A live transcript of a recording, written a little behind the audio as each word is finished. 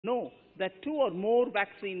know that 2 or more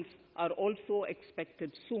vaccines are also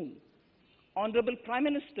expected soon. Honorable Prime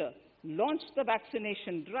Minister launched the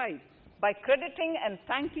vaccination drive by crediting and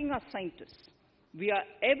thanking our scientists. We are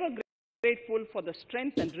ever grateful for the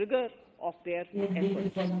strength and rigor of their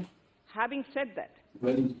efforts. Having said that,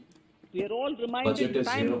 we are all reminded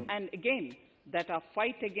time and again that our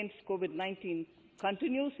fight against COVID-19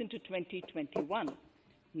 continues into 2021.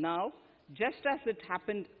 Now, just as it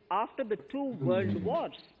happened after the 2 world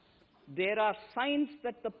wars, there are signs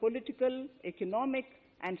that the political, economic,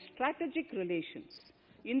 and strategic relations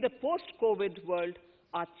in the post-COVID world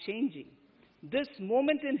are changing. This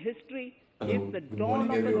moment in history is the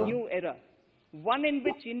dawn of a new era, one in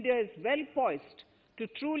which India is well poised to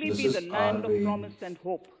truly be the land of promise and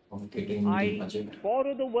hope. I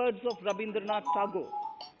borrow the words of Rabindranath Tagore.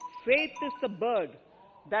 Faith is the bird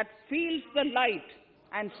that feels the light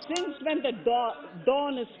and sings when the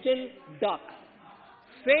dawn is still dark.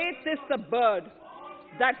 Faith is the bird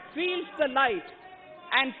that feels the light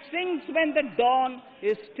and sings when the dawn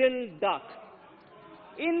is still dark.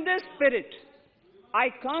 In this spirit, I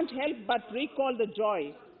can't help but recall the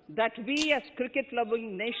joy that we as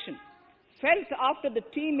cricket-loving nation felt after the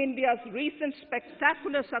Team India's recent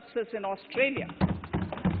spectacular success in Australia.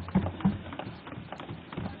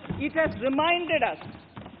 It has reminded us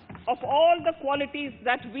of all the qualities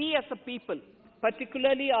that we as a people,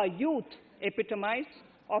 particularly our youth, epitomize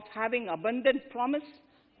of having abundant promise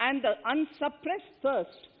and the unsuppressed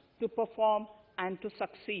thirst to perform and to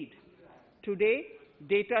succeed. Today,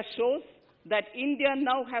 data shows that India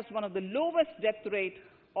now has one of the lowest death rate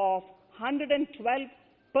of 112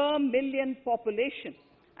 per million population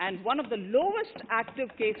and one of the lowest active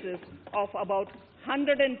cases of about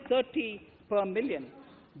 130 per million.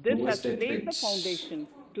 This has laid the foundation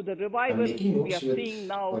to the revival we are seeing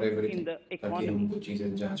now in the economy.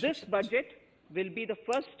 This budget will be the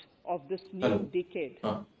first of this new decade.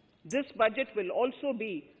 This budget will also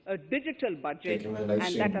be a digital budget,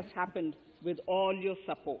 and that has happened with all your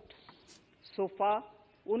support. So far,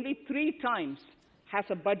 only 3 times has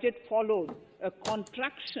a budget followed a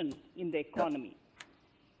contraction in the economy.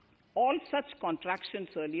 All such contractions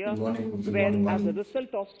earlier were as a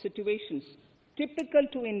result of situations typical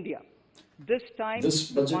to India. This time,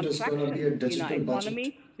 contraction in our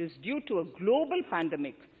economy is due to a global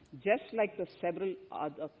pandemic, just like in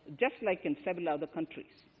several other countries.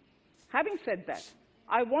 Having said that,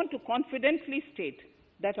 I want to confidently state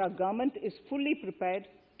that our government is fully prepared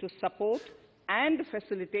to support and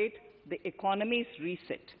facilitate the economy's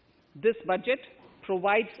reset. This budget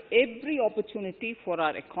provides every opportunity for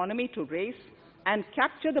our economy to raise and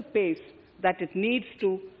capture the pace that it needs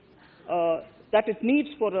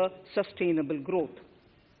for a sustainable growth.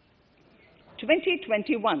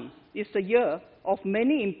 2021 is the year of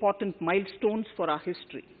many important milestones for our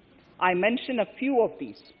history. I mention a few of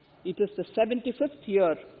these. It is the 75th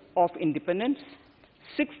year of independence,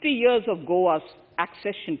 60 years of Goa's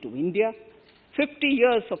accession to India, 50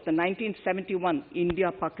 years of the 1971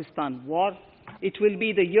 India-Pakistan War. It will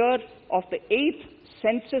be the year of the 8th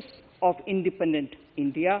census of independent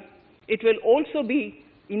India. It will also be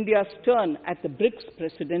India's turn at the BRICS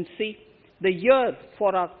presidency, the year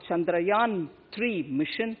for our Chandrayaan-3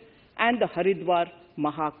 mission, and the Haridwar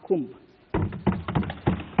Mahakumbh.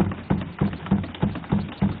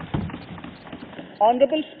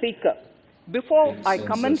 Honorable Speaker, before I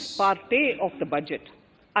commence Part A of the budget,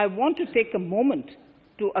 I want to take a moment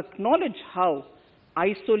to acknowledge how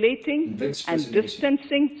isolating and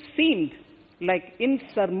distancing seemed like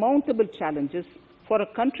insurmountable challenges for a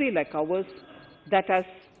country like ours that has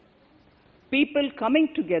people coming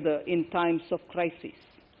together in times of crisis.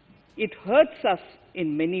 It hurts us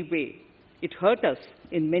in many ways. It hurt us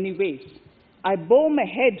in many ways. I bow my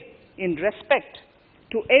head in respect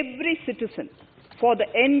to every citizen for the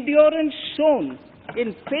endurance shown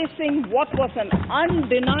in facing what was an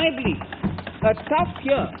undeniably a tough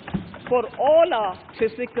year for all our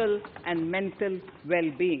physical and mental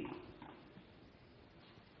well-being.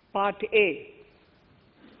 Part A.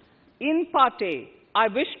 In Part A, I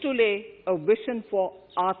wish to lay a vision for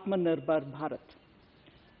Atmanirbhar Bharat.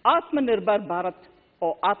 Atmanirbhar Bharat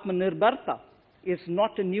or Atmanirbharta is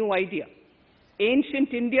not a new idea.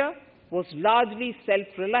 Ancient India was largely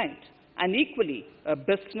self-reliant and equally a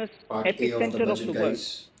business epicenter of the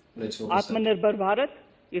world. Atmanirbhar Bharat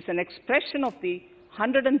is an expression of the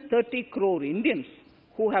 130 crore Indians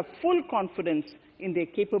who have full confidence in their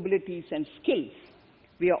capabilities and skills.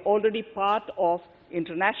 We are already part of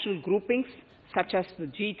international groupings such as the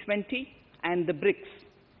G20 and the BRICS,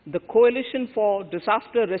 the Coalition for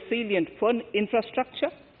Disaster Resilient Infrastructure,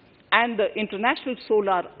 and the International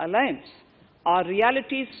Solar Alliance, are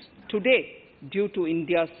realities today due to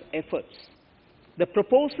India's efforts. The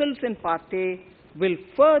proposals in Part A will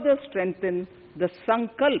further strengthen the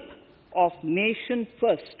sankalp of nation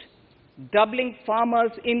first, doubling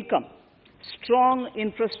farmers' income, strong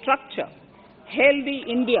infrastructure, healthy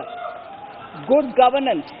India, good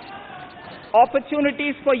governance,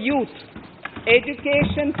 opportunities for youth,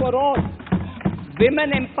 education for all,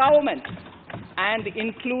 women empowerment, and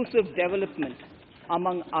inclusive development,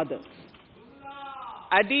 among others.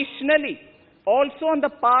 Additionally, also on the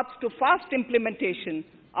path to fast implementation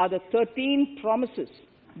are the 13 promises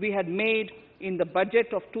we had made in the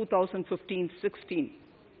budget of 2015-16,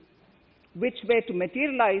 which were to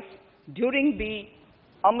materialize during the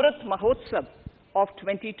Amrit Mahotsav of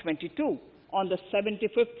 2022 on the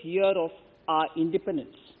 75th year of our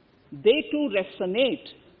independence. They too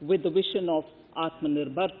resonate with the vision of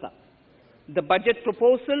Atmanirbharta. The budget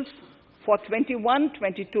proposals for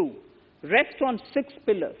 21-22 rest on 6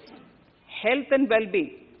 pillars: health and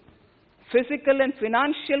well-being, physical and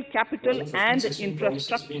financial capital and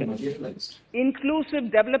infrastructure,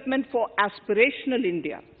 inclusive development for aspirational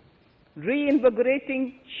India,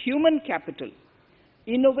 reinvigorating human capital,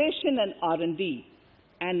 innovation and R&D,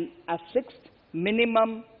 and a 6th,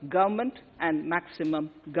 minimum government and maximum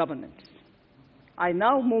governance. I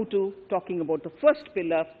now move to talking about the first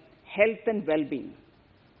pillar, health and well-being.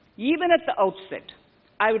 Even at the outset,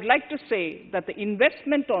 I would like to say that the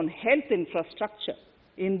investment on health infrastructure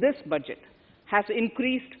in this budget has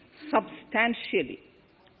increased substantially.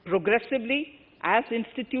 Progressively, as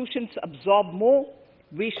institutions absorb more,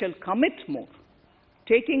 we shall commit more.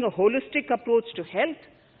 Taking a holistic approach to health,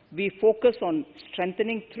 we focus on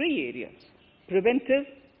strengthening 3 areas: preventive,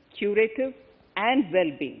 curative, and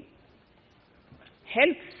well-being.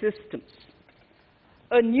 Health systems.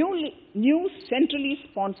 A new centrally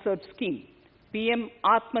sponsored scheme, PM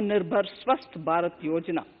Atmanirbhar Swasth Bharat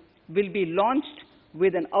Yojana, will be launched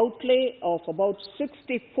with an outlay of about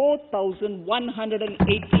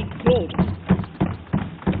 64,180 crores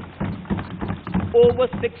over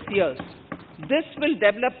 6 years. This will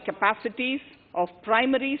develop capacities of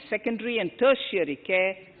primary, secondary, and tertiary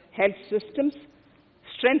care health systems,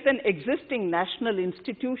 strengthen existing national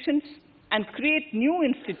institutions, and create new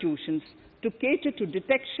institutions to cater to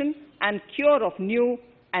detection and cure of new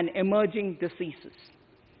and emerging diseases.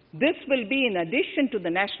 This will be in addition to the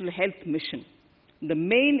National Health Mission. The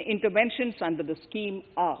main interventions under the scheme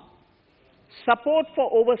are support for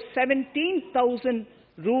over 17,000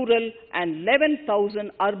 rural and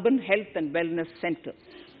 11,000 urban health and wellness centers,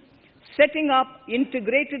 setting up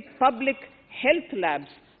integrated public health labs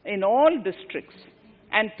in all districts,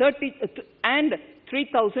 and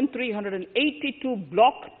 3,382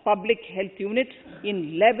 block public health units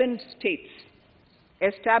in 11 states,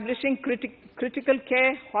 establishing critical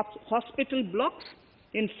care hospital blocks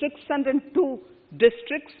in 602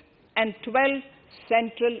 districts and 12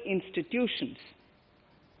 central institutions,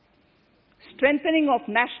 strengthening of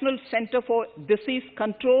National Center for Disease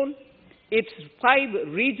Control, its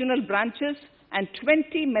 5 regional branches and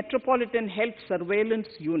 20 metropolitan health surveillance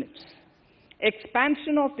units,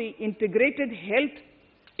 expansion of the integrated health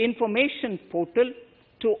information portal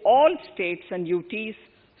to all states and UTs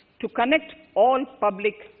to connect all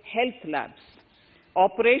public health labs,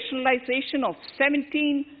 operationalization of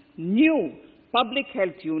 17 new public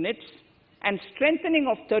health units, and strengthening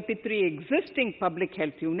of 33 existing public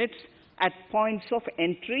health units at points of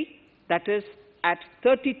entry, that is, at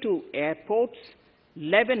 32 airports,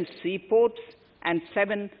 11 seaports, and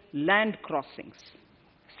 7 land crossings,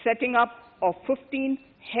 setting up of 15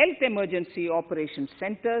 health emergency operations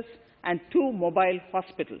centers and 2 mobile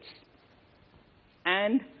hospitals,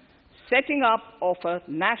 and setting up of a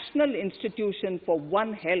National Institution for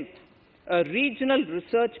One Health, a regional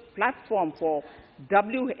research platform for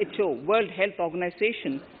WHO, World Health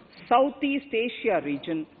Organization, Southeast Asia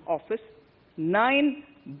Region Office, 9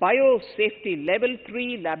 biosafety level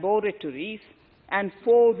 3 laboratories, and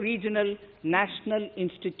 4 regional national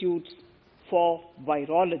institutes for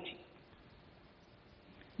virology.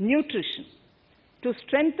 Nutrition. To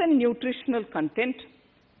strengthen nutritional content,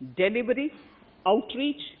 delivery,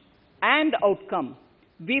 outreach, and outcome,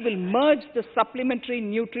 we will merge the supplementary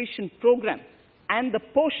nutrition program and the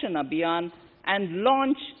Poshan Abhiyan and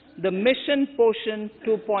launch the Mission Poshan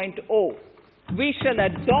 2.0. We shall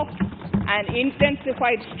adopt an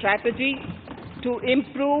intensified strategy to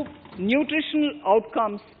improve nutritional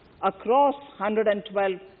outcomes across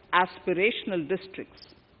 112 aspirational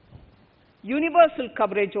districts. Universal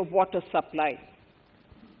coverage of water supply.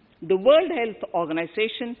 The World Health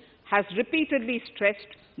Organization has repeatedly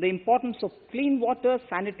stressed the importance of clean water,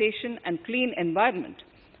 sanitation, and clean environment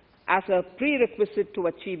as a prerequisite to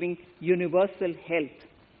achieving universal health.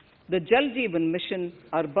 The Jal Jeevan Mission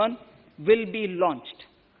Urban will be launched.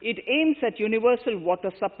 It aims at universal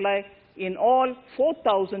water supply in all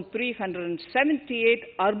 4,378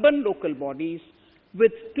 urban local bodies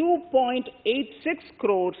with 2.86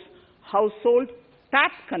 crores household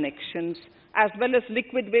tap connections, as well as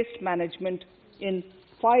liquid waste management in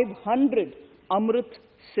 500 Amrit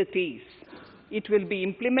cities. It will be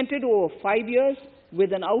implemented over 5 years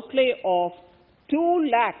with an outlay of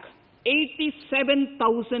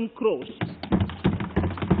 2,87,000 crores.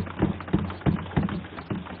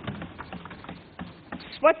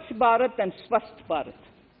 Swachh Bharat and Swasth Bharat.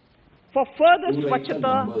 For further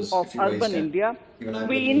Swachhata of urban India,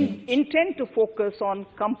 we intend to focus on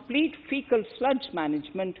complete fecal sludge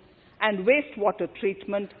management and wastewater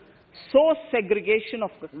treatment, source segregation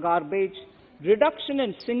of garbage, reduction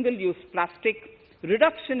in single-use plastic,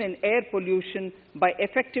 reduction in air pollution by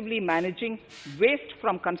effectively managing waste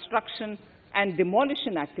from construction and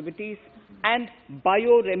demolition activities, and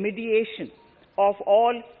bioremediation of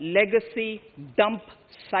all legacy dump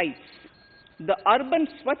sites. The Urban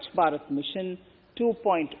Swachh Bharat Mission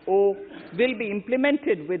 2.0 will be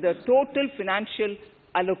implemented with a total financial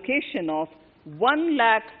allocation of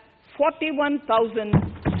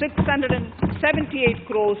 1,41,678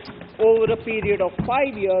 crores over a period of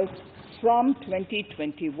 5 years from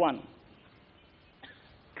 2021.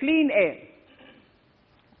 Clean air.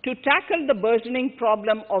 To tackle the burgeoning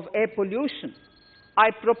problem of air pollution,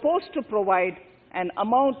 I propose to provide an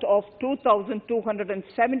amount of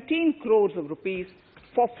 2,217 crores of rupees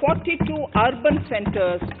for 42 urban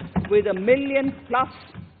centers with a million-plus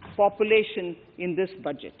population in this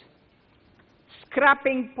budget.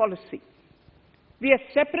 Scrapping policy. We are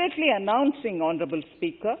separately announcing, Honorable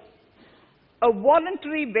Speaker, a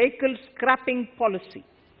voluntary vehicle scrapping policy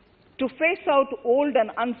to phase out old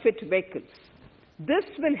and unfit vehicles. This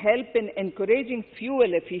will help in encouraging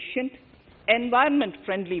fuel-efficient,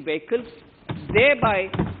 environment-friendly vehicles, thereby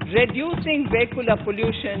reducing vehicular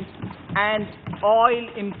pollution and oil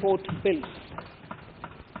import bills.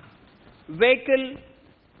 Vehicles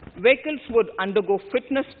would undergo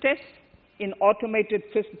fitness tests in automated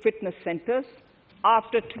fitness centers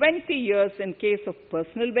after 20 years in case of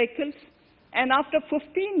personal vehicles and after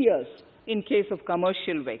 15 years in case of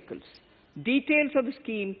commercial vehicles. Details of the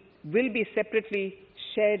scheme will be separately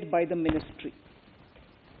shared by the ministry.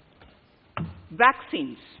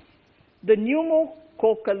 Vaccines. The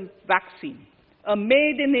pneumococcal vaccine, a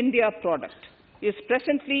made-in-India product, is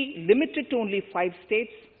presently limited to only 5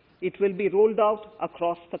 states. It will be rolled out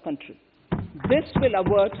across the country. This will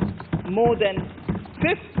avert more than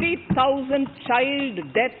 50,000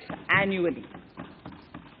 child deaths annually.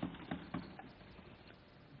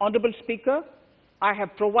 Honorable Speaker, I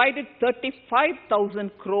have provided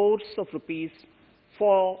 35,000 crores of rupees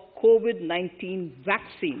for COVID-19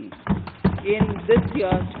 vaccine in this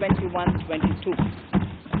year 21-22.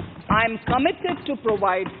 I am committed to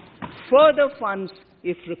provide further funds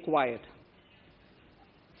if required.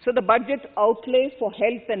 So the budget outlay for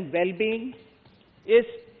health and well-being is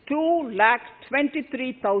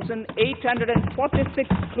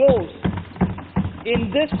 2,23,846 crores in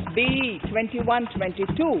this BE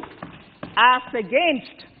 21-22, as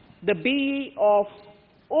against the BE of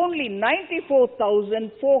only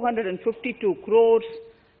 94,452 crores,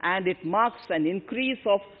 and it marks an increase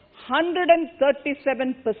of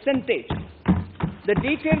 137%. The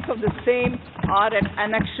details of the same are at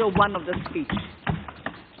Annexure 1 of the speech.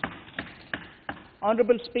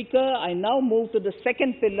 Honorable Speaker, I now move to the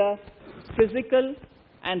second pillar, physical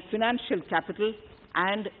and financial capital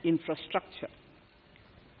and infrastructure.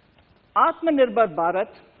 Atmanirbhar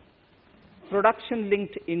Bharat,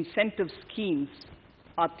 production-linked incentive schemes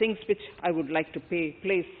are things which I would like to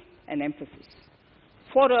place an emphasis.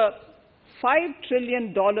 For a $5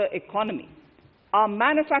 trillion economy, our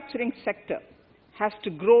manufacturing sector has to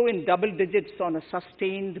grow in double digits on a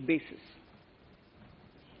sustained basis.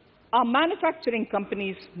 Our manufacturing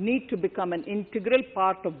companies need to become an integral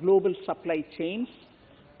part of global supply chains,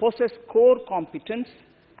 possess core competence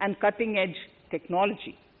and cutting-edge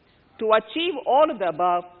technology. To achieve all of the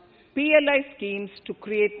above, PLI schemes to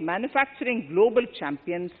create manufacturing global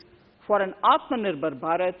champions for an Atmanirbhar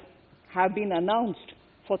Bharat have been announced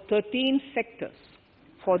for 13 sectors.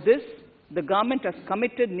 For this, the government has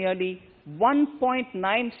committed nearly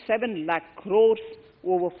 1.97 lakh crores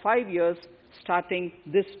over 5 years starting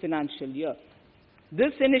this financial year.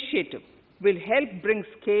 This initiative will help bring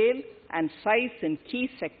scale and size in key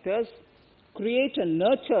sectors, create and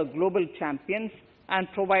nurture global champions,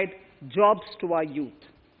 and provide jobs to our youth.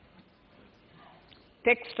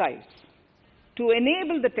 Textiles. to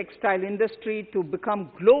enable the textile industry to become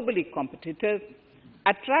globally competitive,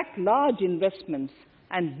 attract large investments,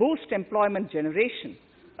 and boost employment generation,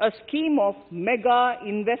 a scheme of Mega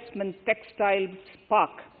Investment Textiles Park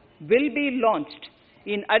will be launched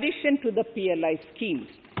in addition to the PLI schemes.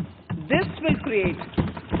 This will create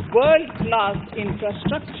world-class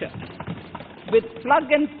infrastructure with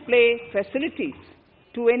plug-and-play facilities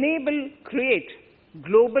to create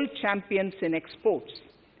global champions in exports.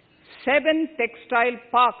 7 textile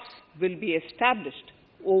parks will be established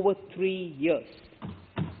over 3 years.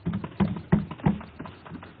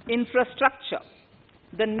 Infrastructure.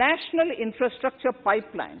 The National Infrastructure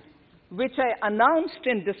Pipeline, which I announced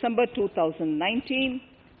in December 2019,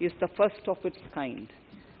 is the first of its kind.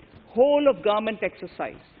 Whole of government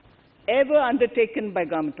exercise ever undertaken by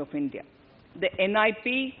Government of India. The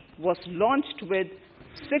NIP was launched with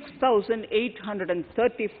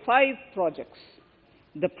 6,835 projects.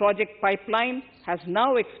 The project pipeline has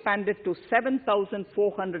now expanded to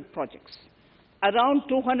 7,400 projects. Around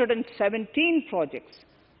 217 projects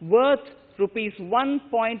worth rupees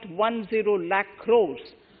 1.10 lakh crores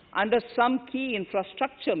under some key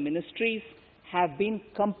infrastructure ministries have been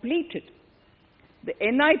completed. The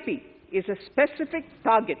NIP is a specific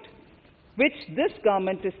target which this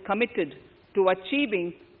government is committed to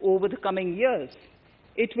achieving over the coming years.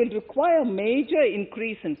 It will require major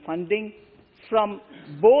increase in funding from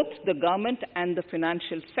both the government and the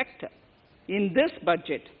financial sector. In this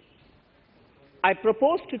budget, I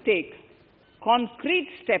propose to take concrete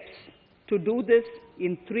steps to do this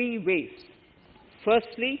in 3 ways.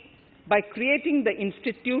 Firstly, by creating the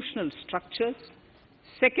institutional structures.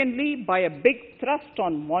 Secondly, by a big thrust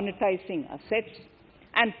on monetizing assets.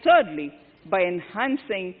 And thirdly, by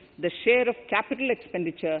enhancing the share of capital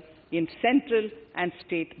expenditure in central and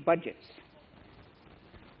state budgets.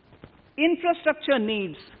 Infrastructure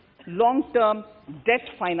needs long-term debt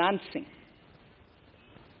financing.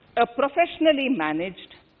 A professionally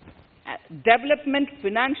managed development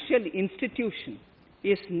financial institution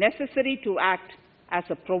is necessary to act as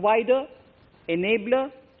a provider,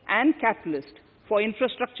 enabler, and catalyst for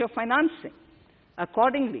infrastructure financing.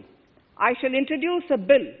 Accordingly, I shall introduce a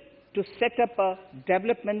bill to set up a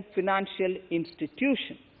development financial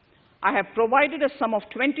institution. I have provided a sum of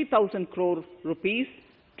 20,000 crore rupees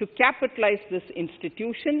to capitalize this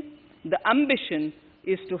institution. The ambition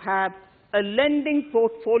is to have a lending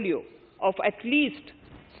portfolio of at least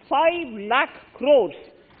 5 lakh crores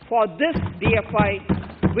for this DFI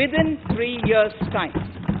within 3 years' time.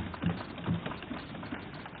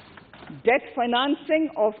 Debt financing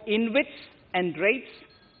of InvITs and rates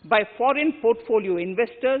by foreign portfolio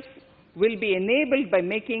investors will be enabled by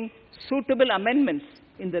making suitable amendments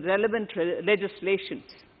in the relevant legislations.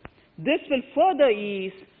 This will further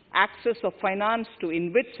ease access of finance to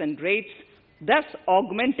InvITs and rates, thus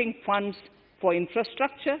augmenting funds for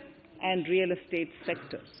infrastructure and real estate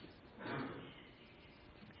sectors.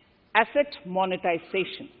 Asset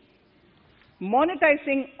monetization.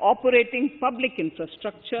 Monetizing operating public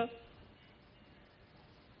infrastructure.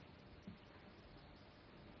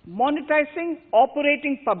 Monetizing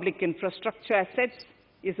operating public infrastructure assets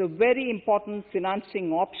is a very important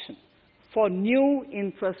financing option for new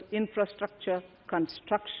infrastructure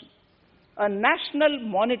construction. A national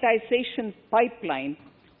monetization pipeline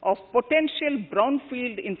of potential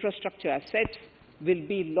brownfield infrastructure assets will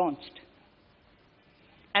be launched.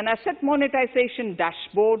 An asset monetization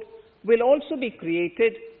dashboard will also be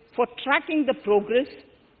created for tracking the progress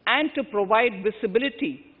and to provide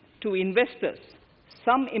visibility to investors.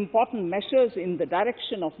 Some important measures in the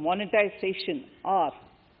direction of monetization are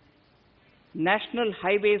National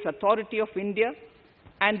Highways Authority of India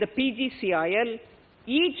and the PGCIL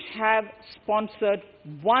each have sponsored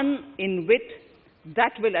one InvIT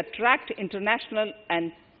that will attract international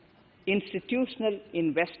and institutional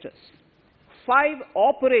investors. 5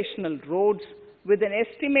 operational roads with an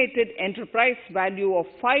estimated enterprise value of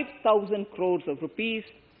 5,000 crores of rupees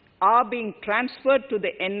are being transferred to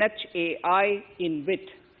the NHAI InvIT.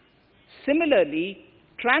 Similarly,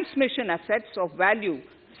 transmission assets of value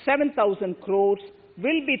 7,000 crores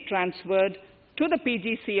will be transferred to the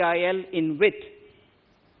PGCIL InvIT.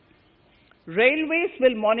 Railways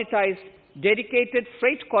will monetize dedicated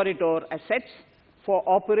freight corridor assets for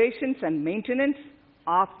operations and maintenance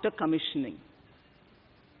after commissioning.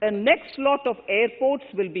 A next lot of airports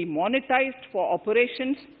will be monetized for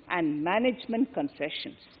operations and management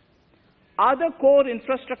concessions. Other core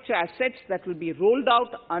infrastructure assets that will be rolled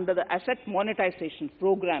out under the asset monetization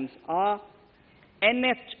programs are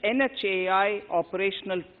NHAI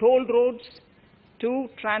operational toll roads, 2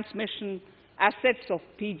 transmission assets of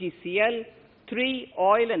PGCL, 3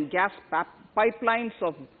 oil and gas pipelines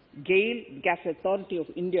of GAIL, Gas Authority of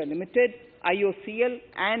India Limited, IOCL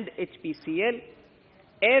and HPCL,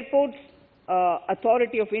 Airports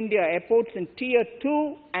Authority of India, airports in Tier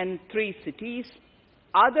 2 and 3 cities,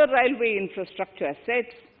 other railway infrastructure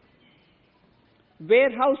assets,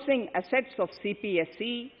 warehousing assets of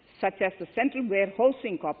CPSE, such as the Central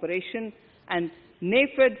Warehousing Corporation and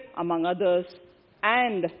NAFED, among others,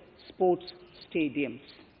 and sports stadiums.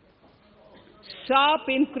 Sharp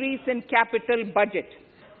increase in capital budget.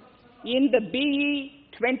 In the BE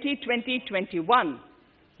 2020-21,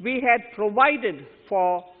 we had provided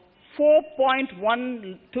for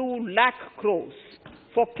 4.12 lakh crores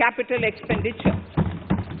for capital expenditure.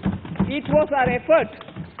 It was our effort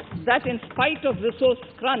that in spite of resource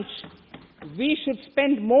crunch, we should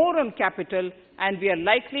spend more on capital, and we are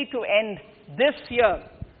likely to end this year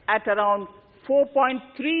at around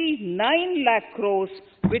 4.39 lakh crores,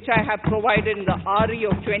 which I have provided in the RE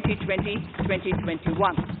of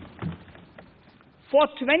 2020-2021. For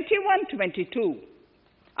 21-22,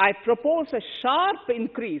 I propose a sharp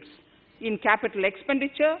increase in capital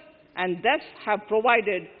expenditure and thus have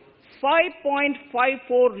provided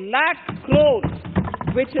 5.54 lakh crores,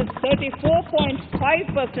 which is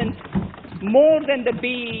 34.5% more than the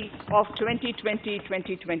BE of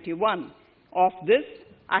 2020-2021. Of this,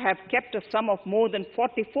 I have kept a sum of more than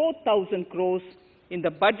 44,000 crores in the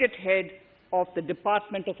budget head of the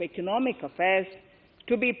Department of Economic Affairs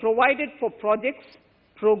to be provided for projects,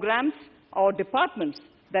 programs, or departments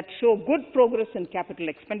that show good progress in capital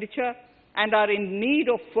expenditure and are in need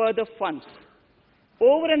of further funds.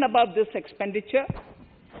 Over and above this expenditure,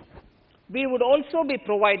 we would also be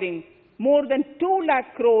providing more than 2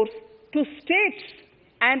 lakh crores to states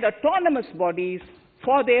and autonomous bodies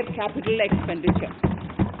for their capital expenditure.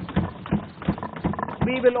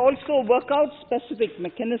 We will also work out specific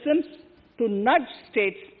mechanisms to nudge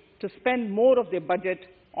states to spend more of their budget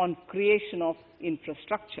on creation of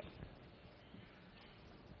infrastructure.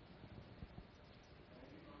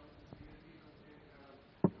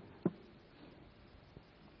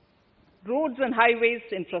 Roads and highways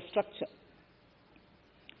infrastructure.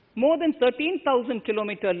 More than 13,000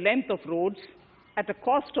 kilometer length of roads at a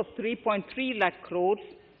cost of 3.3 lakh crores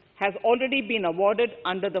has already been awarded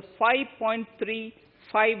under the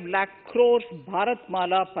 5.35 lakh crores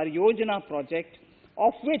Bharatmala Pariyojana project,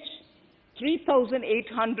 of which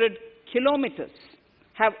 3,800 kilometers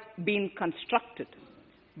have been constructed.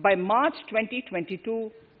 By March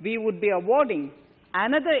 2022, we would be awarding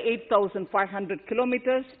another 8,500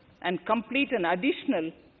 kilometers and complete an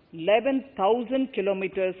additional 11,000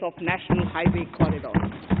 kilometers of national highway corridors.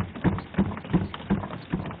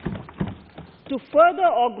 To further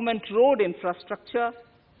augment road infrastructure,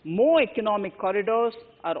 more economic corridors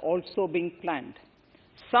are also being planned.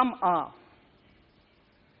 Some are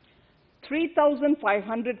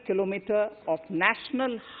 3,500 kilometers of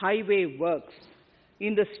national highway works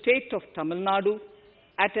in the state of Tamil Nadu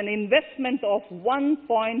at an investment of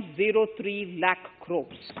 1.03 lakh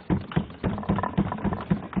crores.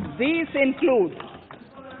 These include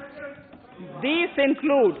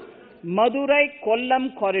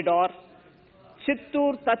Madurai-Kollam corridor,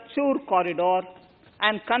 Chittoor-Tachur corridor,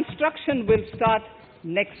 and construction will start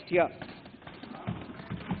next year.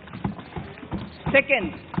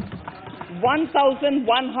 Second,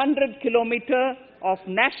 1,100 kilometers of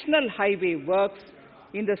national highway works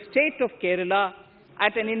in the state of Kerala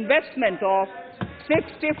at an investment of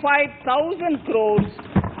 65,000 crores,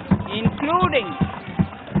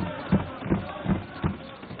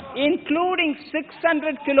 including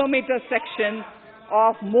 600 kilometer section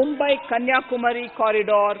of Mumbai-Kanyakumari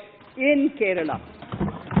corridor in Kerala.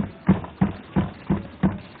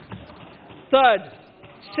 Third,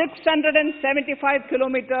 675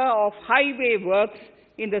 kilometers of highway works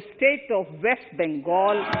in the state of West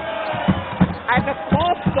Bengal at a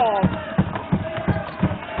cost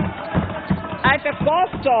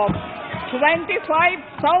of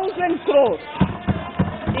 25,000 crores,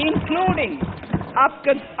 including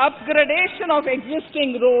upgradation of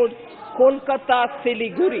existing road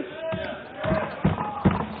Kolkata-Siliguri.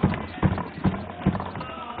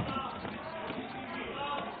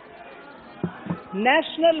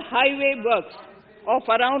 National highway works of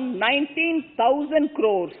around 19,000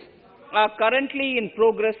 crores are currently in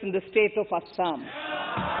progress in the state of Assam.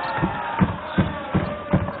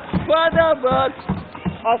 Further works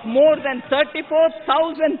of more than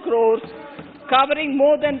 34,000 crores covering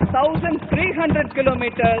more than 1,300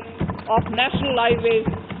 kilometers of national highways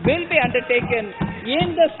will be undertaken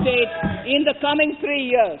in the state in the coming 3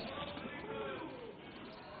 years.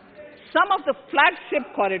 Some of the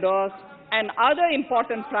flagship corridors and other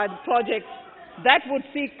important projects that would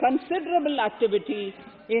see considerable activity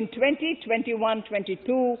in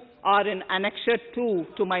 2021-22 are in Annexure 2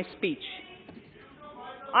 to my speech.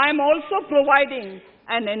 I am also providing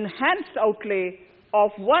an enhanced outlay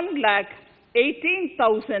of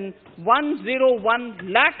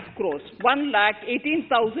 1,18,101 crores,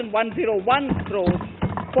 1,18,101 crores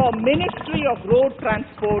for Ministry of Road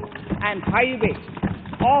Transport and Highways,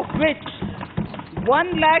 of which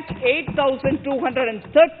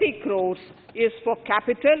 1,08,230 crores is for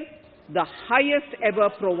capital, the highest ever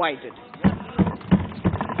provided.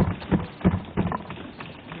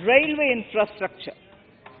 Railway infrastructure.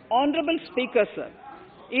 Honorable Speaker, sir,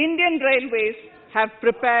 Indian Railways have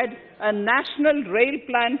prepared a National Rail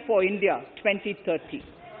Plan for India 2030.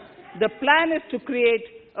 The plan is to create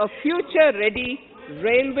a future-ready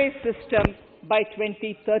railway system by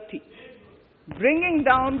 2030, bringing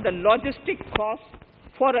down the logistic costs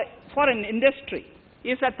for an industry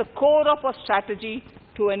is at the core of our strategy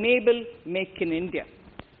to enable Make in India.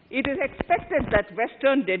 It is expected that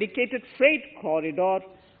Western Dedicated Freight Corridor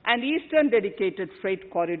and Eastern Dedicated Freight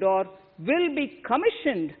Corridor will be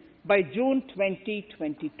commissioned by June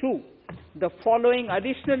 2022. The following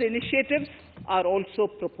additional initiatives are also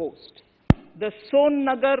proposed. The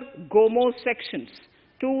Sonnagar-Gomo sections,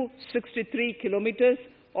 263 kilometers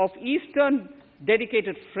of Eastern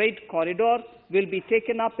Dedicated Freight Corridor, will be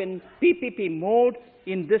taken up in PPP mode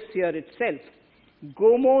in this year itself.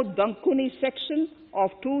 Gomo-Dankuni section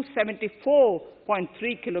of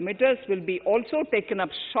 274.3 kilometers will be also taken up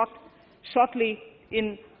shortly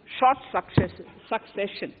in short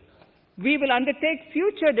succession. We will undertake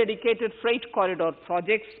future dedicated freight corridor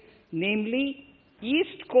projects, namely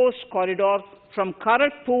East Coast Corridor from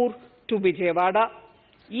Kharagpur to Vijayawada,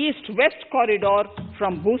 East-West Corridor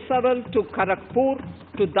from Bhusaval to Kharagpur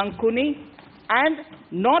to Dankuni, and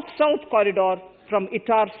North-South Corridor from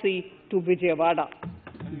Itarsi to Vijayawada.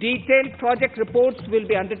 Detailed project reports will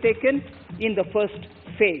be undertaken in the first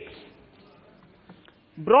phase.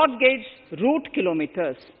 Broad gauge route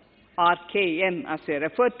kilometers, RKM as I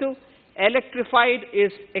referred to, electrified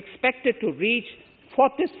is expected to reach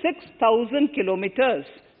 46,000 kilometers,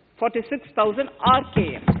 46,000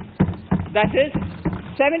 RKM. That is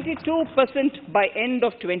 72% by end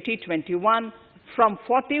of 2021 from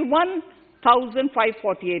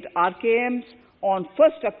 41,548 RKMs on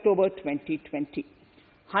 1st October 2020.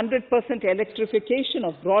 100% electrification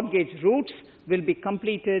of broad gauge routes will be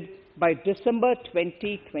completed by December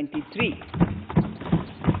 2023.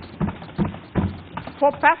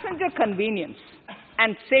 For passenger convenience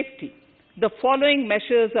and safety, the following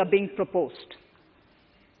measures are being proposed.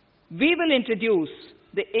 We will introduce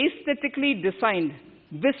the aesthetically designed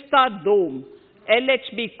Vista Dome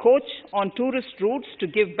LHB coach on tourist routes to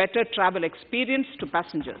give better travel experience to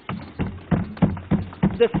passengers.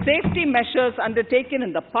 The safety measures undertaken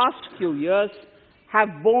in the past few years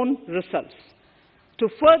have borne results. To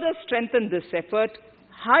further strengthen this effort,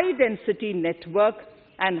 high-density network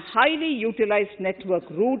and highly utilized network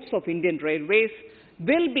routes of Indian Railways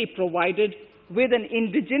will be provided with an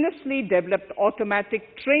indigenously developed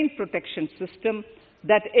automatic train protection system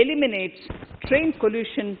that eliminates train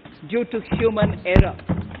collision due to human error.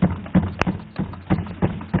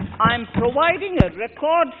 I am providing a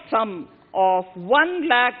record sum of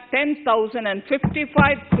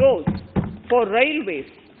 1,10,055 crores for railways,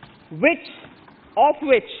 of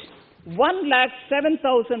which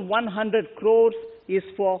 1,07,100 crores is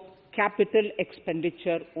for capital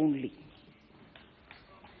expenditure only.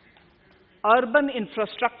 Urban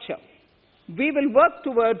infrastructure. We will work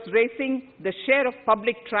towards raising the share of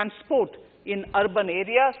public transport in urban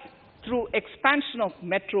areas through expansion of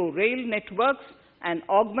metro rail networks and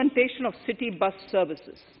augmentation of city bus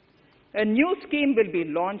services. A new scheme will be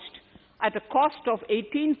launched at a cost of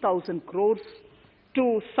 18,000 crores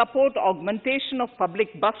to support augmentation of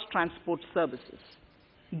public bus transport services.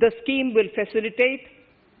 The scheme will facilitate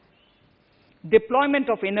deployment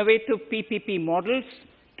of innovative PPP models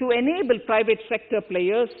to enable private sector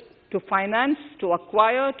players to finance, to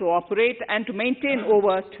acquire, to operate, and to maintain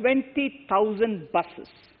over 20,000 buses.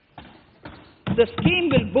 The scheme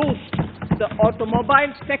will boost the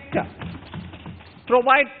automobile sector,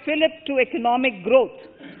 provide fillip to economic growth,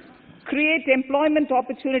 create employment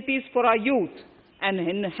opportunities for our youth, and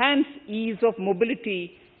enhance ease of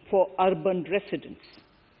mobility for urban residents.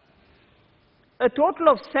 A total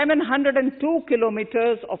of 702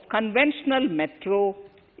 kilometers of conventional metro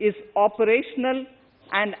is operational,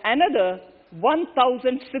 and another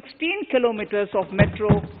 1,016 kilometers of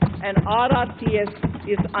metro and RRTS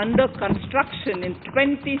is under construction in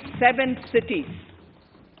 27 cities.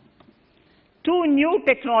 2 new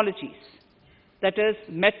technologies, that is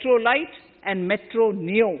Metro Light and Metro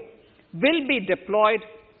Neo will be deployed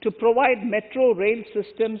to provide metro rail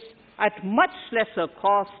systems at much lesser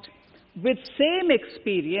cost with same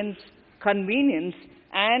experience, convenience,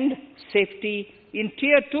 and safety in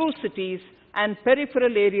Tier 2 cities and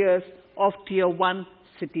peripheral areas of Tier 1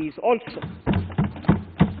 cities also.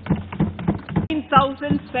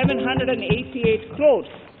 9,788 crores.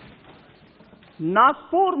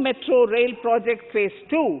 Nagpur Metro Rail Project Phase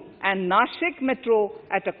 2 and Nashik Metro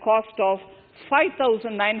at a cost of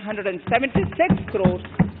 5,976 crores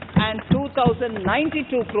and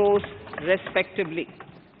 2,092 crores respectively.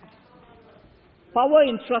 Power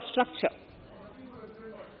infrastructure.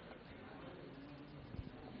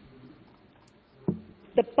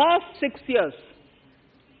 The past 6 years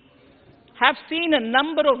have seen a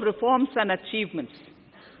number of reforms and achievements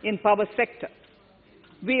in power sector.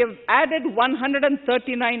 We have added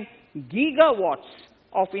 139 gigawatts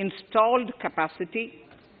of installed capacity,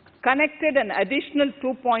 connected an additional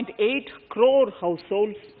 2.8 crore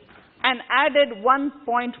households, and added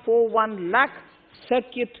 1.41 lakh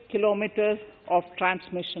circuit kilometers of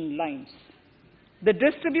transmission lines. The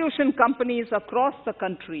distribution companies across the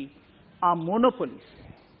country are monopolies,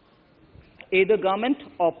 either government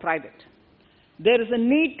or private. There is a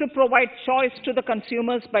need to provide choice to the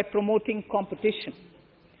consumers by promoting competition.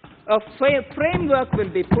 A framework will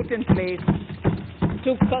be put in place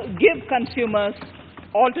to give consumers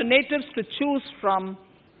alternatives to choose from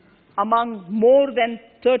among more than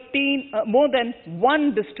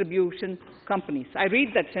one distribution companies. I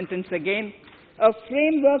read that sentence again. A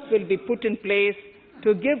framework will be put in place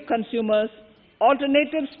to give consumers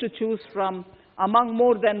alternatives to choose from among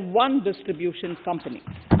more than one distribution company.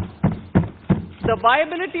 The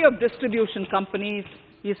viability of distribution companies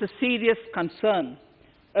is a serious concern.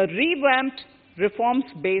 A revamped,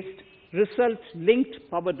 reforms-based, results-linked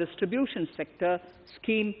power distribution sector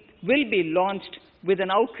scheme will be launched with an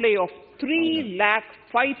outlay of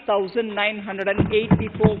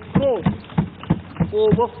 3,05,984 crores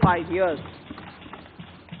over 5 years.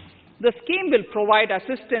 The scheme will provide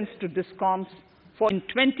assistance to DISCOMs in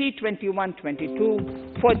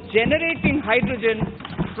 2021-22 for generating hydrogen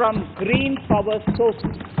from green power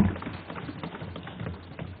sources.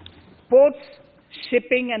 Ports,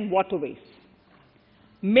 shipping and waterways.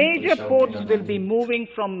 Major ports will be moving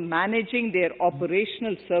from managing their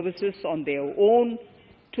operational services on their own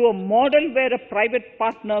to a model where a private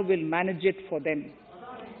partner will manage it for them.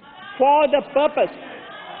 For the purpose,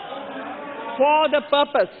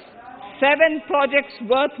 7 projects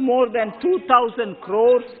worth more than 2,000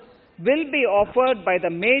 crores will be offered by the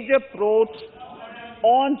major ports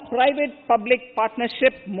on private-public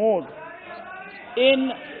partnership mode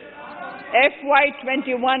in FY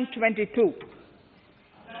 21-22.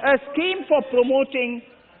 A scheme for promoting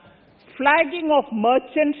flagging of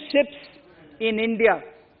merchant ships in India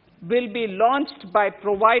will be launched by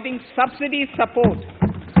providing subsidy support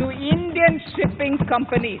to Indian shipping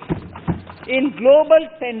companies in global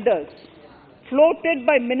tenders floated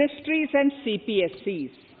by ministries and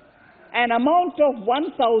CPSCs. An amount of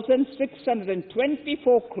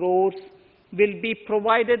 1,624 crores will be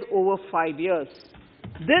provided over 5 years.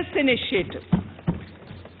 This initiative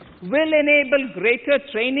will enable greater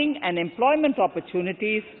training and employment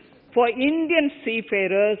opportunities for Indian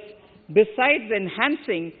seafarers, besides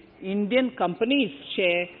enhancing Indian companies'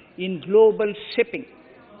 share in global shipping.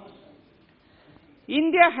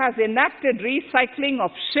 India has enacted Recycling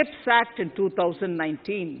of Ships Act in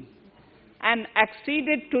 2019 and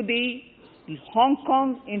acceded to the Hong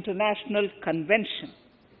Kong International Convention.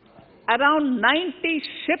 Around 90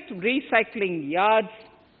 ship recycling yards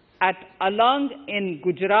at Alang in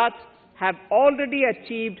Gujarat have already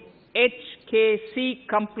achieved HKC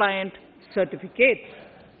compliant certificates.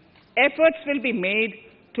 Efforts will be made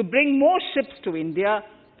to bring more ships to India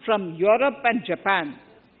from Europe and Japan.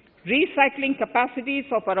 Recycling capacities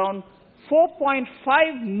of around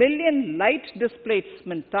 4.5 million light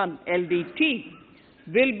displacement ton LDT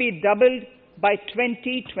will be doubled by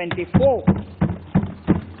 2024.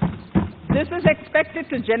 This is expected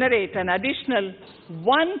to generate an additional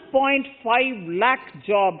 1.5 lakh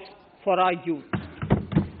jobs for our youth.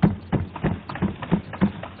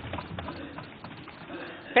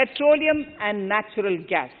 Petroleum and natural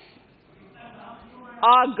gas.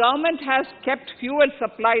 Our government has kept fuel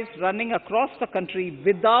supplies running across the country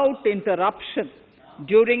without interruption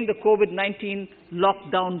during the COVID-19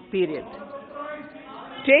 lockdown period.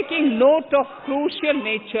 Taking note of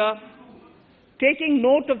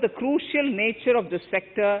the crucial nature of the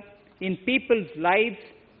sector in people's lives,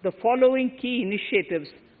 the following key initiatives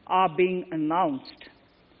are being announced.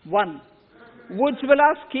 1.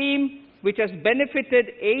 Ujjwala scheme which has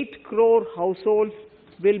benefited 8 crore households,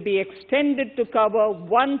 will be extended to cover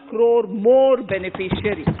 1 crore more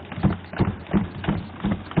beneficiaries.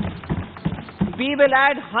 We will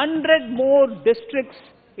add 100 more districts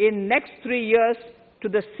in next 3 years to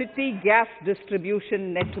the city gas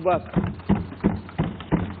distribution network.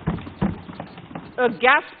 A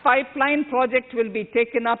gas pipeline project will be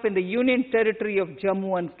taken up in the Union Territory of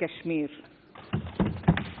Jammu and Kashmir.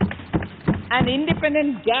 An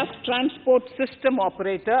independent gas transport system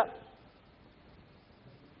operator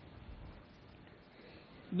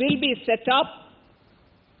will be set up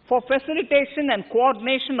for facilitation and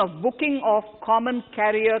coordination of booking of common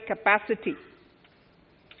carrier capacity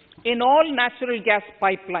in all natural gas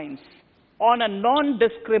pipelines on a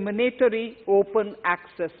non-discriminatory open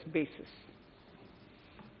access basis.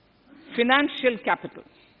 Financial capital.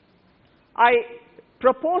 I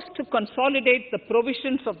propose to consolidate the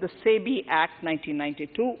provisions of the SEBI Act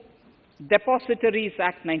 1992, Depositories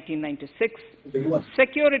Act 1996,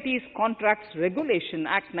 Securities Contracts Regulation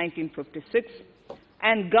Act 1956,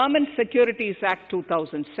 and Government Securities Act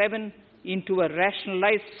 2007 into a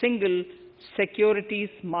rationalized single securities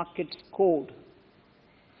markets code.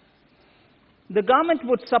 The government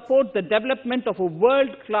would support the development of a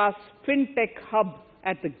world-class fintech hub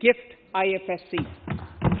at the GIFT IFSC.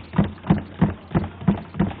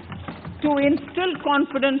 To instill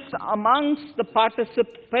confidence amongst the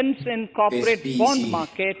participants in corporate bond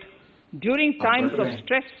market during times of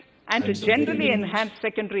stress and to generally enhance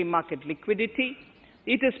secondary market liquidity,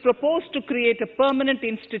 it is proposed to create a permanent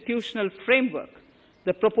institutional framework.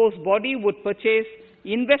 The proposed body would purchase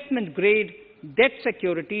investment-grade debt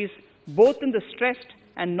securities both in the stressed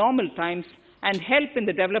and normal times and help in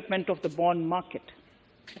the development of the bond market.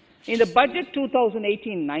 In the budget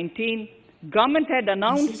 2018-19, government had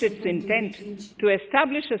announced its intent to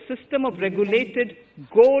establish a system of regulated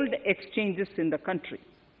gold exchanges in the country.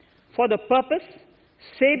 For the purpose,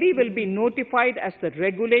 SEBI will be notified as the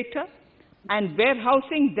regulator, and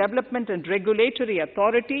Warehousing Development and Regulatory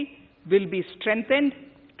Authority will be strengthened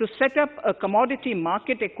to set up a commodity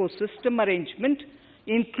market ecosystem arrangement,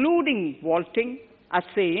 including vaulting,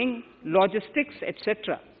 assaying, logistics,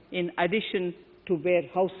 etc., in addition to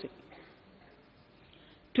warehousing.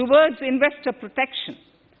 Towards investor protection,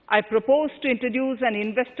 I propose to introduce an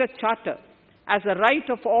investor charter as a right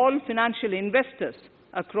of all financial investors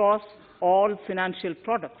across all financial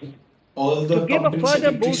products. To give a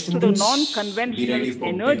further boost to the non-conventional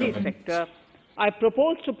energy sector, I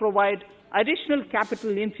propose to provide additional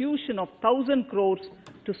capital infusion of 1,000 crores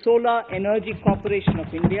to Solar Energy Corporation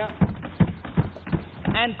of India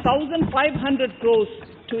and 1,500 crores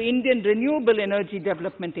to Indian Renewable Energy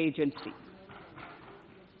Development Agency.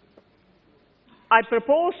 I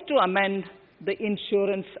propose to amend the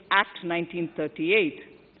Insurance Act 1938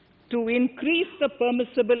 to increase the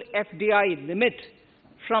permissible FDI limit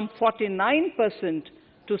from 49%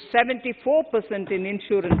 to 74% in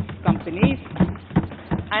insurance companies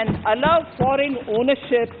and allow foreign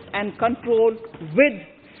ownership and control with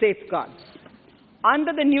safeguards.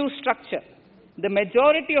 Under the new structure, the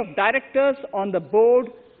majority of directors on the board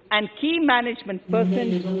and key management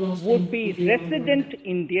persons would be resident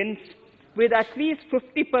Indians, with at least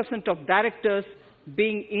 50% of directors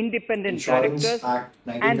being independent directors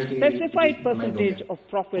and specified percentage of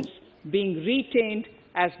profits being retained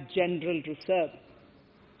as general reserve.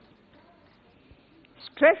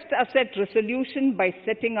 Stressed asset resolution by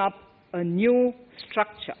setting up a new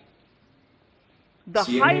structure. The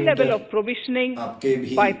high level of provisioning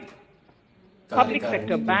by public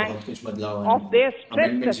sector banks of their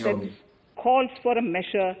stressed assets calls for a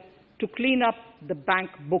measure to clean up the bank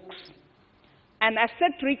books. An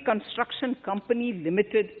asset reconstruction company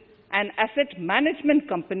limited, an asset management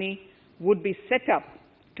company would be set up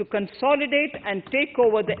to consolidate and take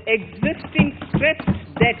over the existing stressed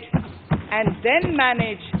debt and then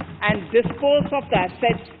manage and dispose of the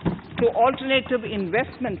assets to alternative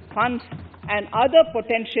investment funds and other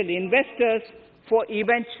potential investors for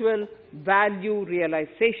eventual value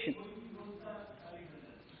realization.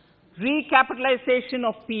 Recapitalization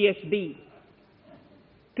of PSB.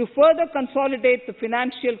 To further consolidate the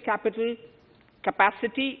financial capital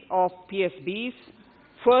capacity of PSBs,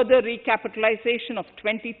 further recapitalization of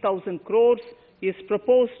 20,000 crores is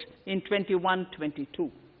proposed in 21-22.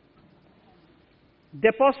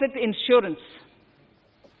 Deposit insurance.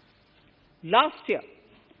 Last year,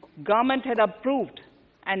 government had approved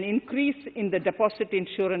an increase in the deposit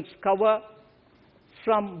insurance cover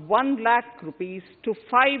from 1 lakh rupees to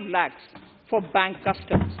 5 lakhs for bank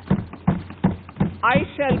customers. I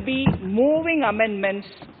shall be moving amendments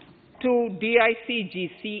to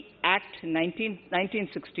DICGC Act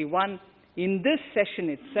 1961 in this session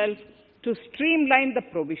itself to streamline the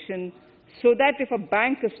provision so that if a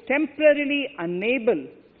bank is temporarily unable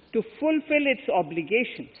to fulfill its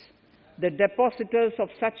obligations, the depositors of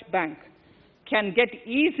such bank can get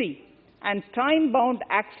easy and time-bound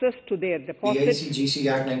access to their deposits to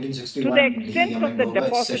the extent of the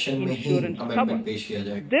deposit insurance cover.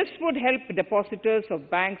 This would help depositors of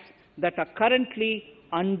banks that are currently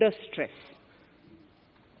under stress.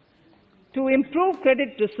 To improve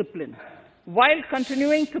credit discipline, while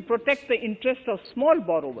continuing to protect the interests of small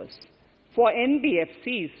borrowers, for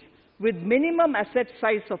NBFCs with minimum asset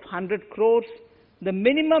size of 100 crores, the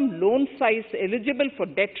minimum loan size eligible for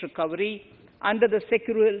debt recovery under the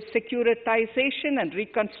Securitization and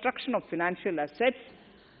Reconstruction of Financial Assets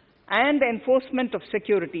and Enforcement of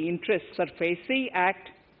Security Interests SARFAESI Act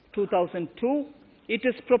 2002, it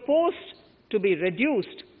is proposed to be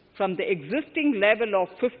reduced from the existing level of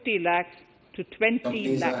 50 lakhs to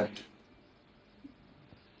 20 lakhs.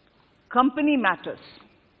 Company matters.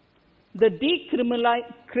 The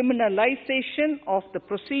decriminalization of the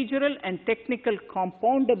procedural and technical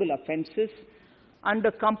compoundable offences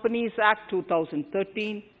under Companies Act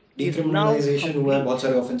 2013 is now complete.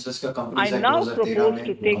 I now propose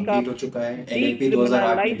to take up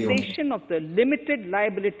decriminalization of the Limited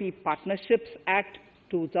Liability Partnerships Act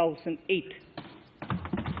 2008.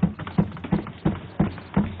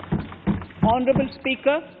 Honourable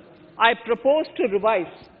Speaker, I propose to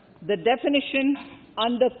revise the definition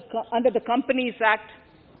under the Companies Act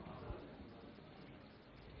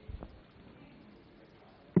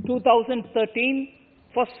 2013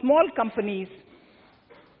 for small companies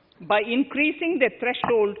by increasing the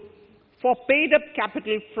threshold for paid-up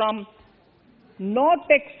capital from not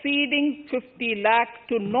exceeding 50 lakh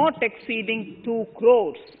to not exceeding 2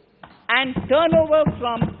 crores and turnover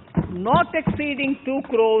from not exceeding 2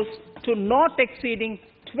 crores to not exceeding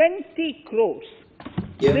 20 crores.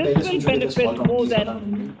 This will benefit more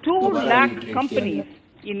than 2 lakh companies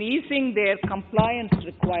in easing their compliance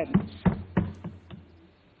requirements.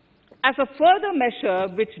 As a further measure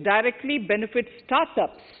which directly benefits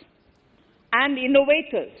startups and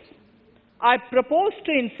innovators, I propose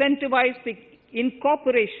to incentivize the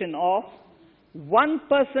incorporation of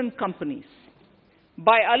one-person companies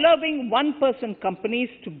by allowing one-person companies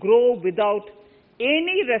to grow without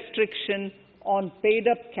any restriction on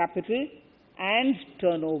paid-up capital and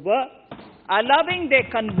turnover, allowing their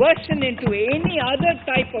conversion into any other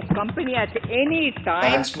type of company at any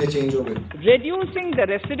time, reducing the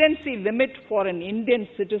residency limit for an Indian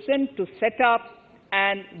citizen to set up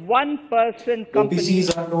an one-person company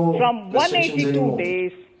from 182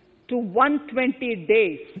 days to 120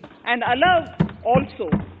 days, and allow also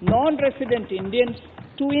non-resident Indians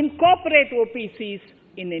to incorporate OPCs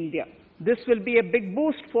in India. This will be a big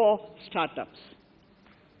boost for startups.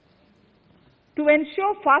 To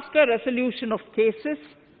ensure faster resolution of cases,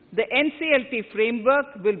 the NCLT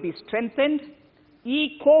framework will be strengthened,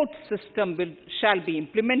 e-court system shall be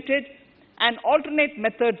implemented, and alternate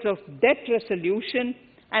methods of debt resolution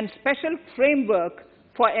and special framework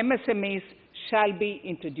for MSMEs shall be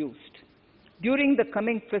introduced. During the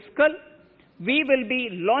coming fiscal, we will be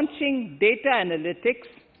launching data analytics,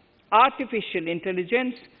 artificial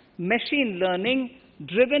intelligence, machine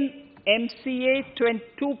learning-driven MCA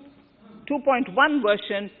 2.1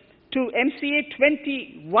 version to MCA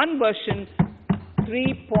 21 version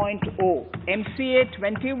 3.0. MCA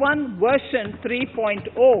 21 version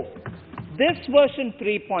 3.0. This version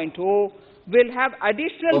 3.0 will have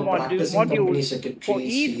additional modules for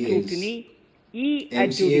e-scrutiny,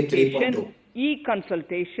 e-adjudication,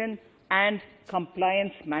 e-consultation, and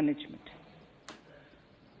compliance management.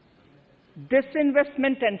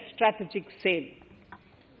 Disinvestment and strategic sale.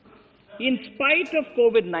 In spite of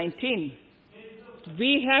COVID-19,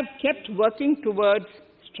 we have kept working towards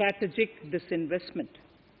strategic disinvestment.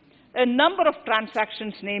 A number of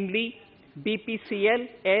transactions, namely BPCL,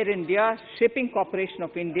 Air India, Shipping Corporation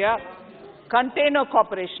of India, Container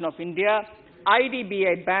Corporation of India,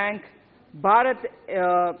 IDBI Bank, Bharat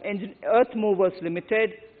Earth Movers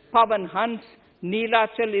Limited, Pavan Hans,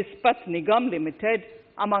 Neelachal Ispat Nigam Limited,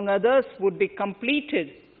 among others, would be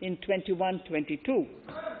completed in 21-22.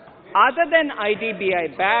 Other than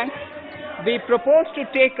IDBI Bank, we propose to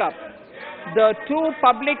take up the 2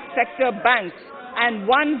 public sector banks and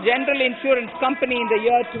 1 general insurance company in the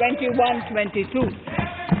year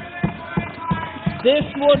 21-22. This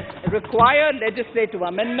would require legislative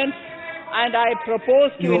amendments, and I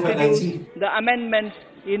propose to introduce the amendments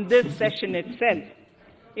in this session itself.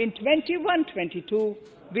 In 21-22,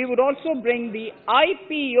 we would also bring the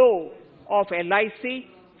IPO of LIC,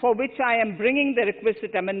 for which I am bringing the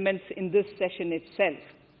requisite amendments in this session itself.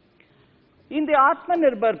 In the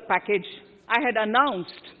Atmanirbhar package, I had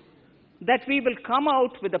announced that we will come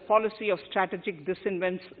out with a policy of strategic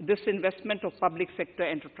disinvestment of public sector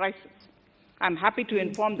enterprises. I'm happy to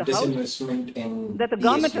inform the House that the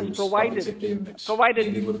government has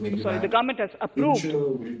the government has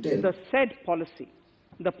approved the said policy.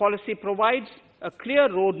 The policy provides a clear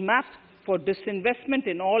roadmap for disinvestment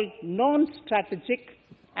in all non-strategic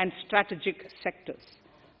and strategic sectors.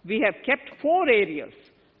 We have kept 4 areas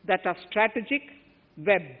that are strategic,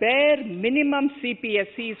 where bare minimum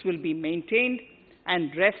CPSEs will be maintained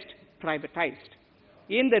and rest privatized.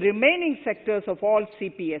 In the remaining sectors of all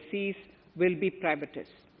CPSEs will be privatized.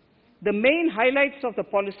 The main highlights of the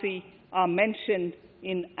policy are mentioned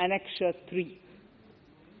in Annexure 3.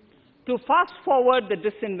 To fast forward the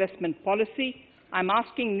disinvestment policy, I'm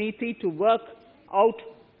asking NITI to work out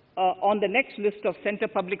on the next list of centre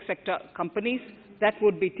public sector companies that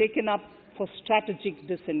would be taken up for strategic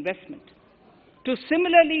disinvestment. To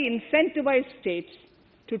similarly incentivize states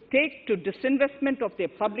to take to disinvestment of their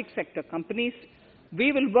public sector companies,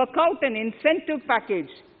 we will work out an incentive package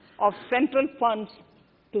of central funds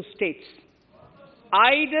to states.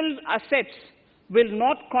 Idle assets will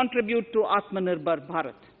not contribute to Atmanirbhar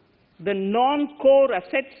Bharat. The non-core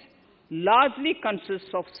assets largely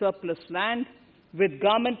consist of surplus land with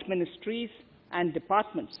government ministries and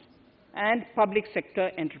departments and public sector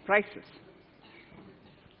enterprises.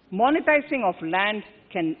 Monetizing of land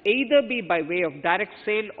can either be by way of direct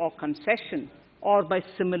sale or concession or by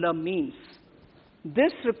similar means.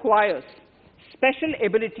 This requires special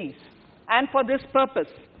abilities, and for this purpose,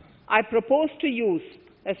 I propose to use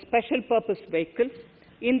a special purpose vehicle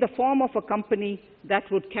in the form of a company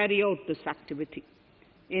that would carry out this activity.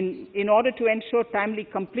 In order to ensure timely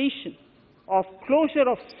completion of closure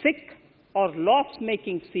of sick or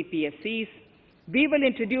loss-making CPSEs, we will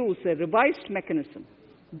introduce a revised mechanism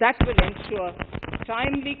that will ensure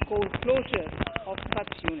timely closure of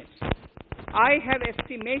such units. I have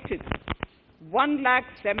estimated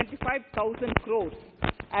 1,75,000 crores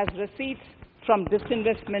as receipts from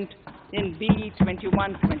disinvestment in BE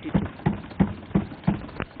 21-22.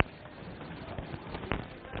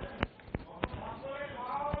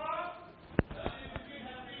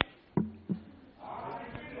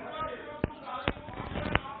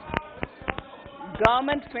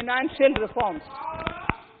 Government financial reforms.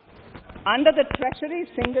 Under the Treasury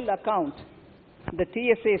Single Account, the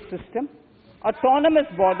TSA system, autonomous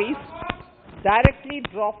bodies directly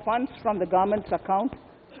draw funds from the government's account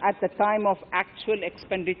at the time of actual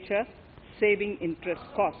expenditure, saving interest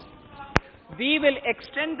costs. We will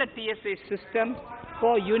extend the TSA system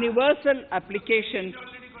for universal application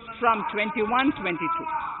from 21-22.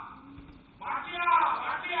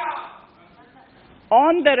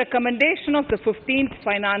 On the recommendation of the 15th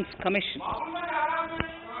Finance Commission,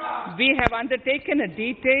 we have undertaken a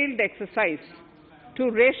detailed exercise to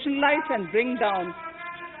rationalize and bring down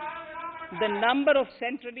the number of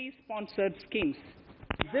centrally sponsored schemes.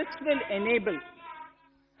 This will enable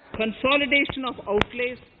consolidation of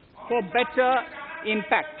outlays for better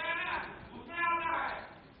impact.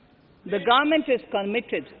 The government is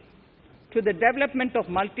committed to the development of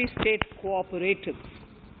multi-state cooperatives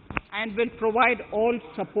and will provide all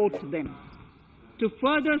support to them. To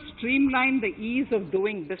further streamline the ease of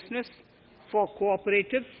doing business for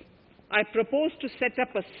cooperatives, I propose to set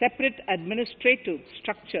up a separate administrative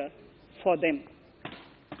structure for them.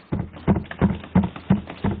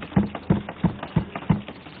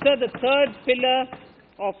 So the third pillar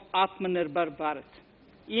of Atmanirbhar Bharat,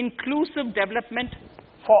 inclusive development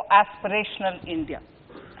for aspirational India.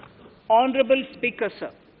 Honorable Speaker,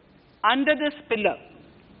 sir, under this pillar,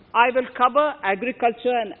 I will cover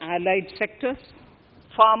agriculture and allied sectors,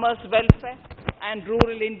 farmers' welfare and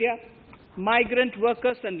rural India, migrant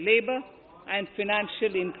workers and labour, and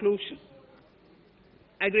financial inclusion.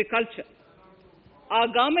 Agriculture. Our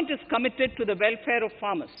government is committed to the welfare of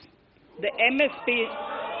farmers. The MSP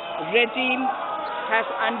regime has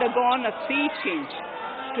undergone a sea change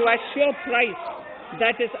to assure price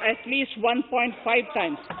that is at least 1.5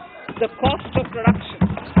 times the cost of production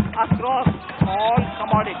across all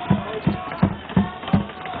commodities.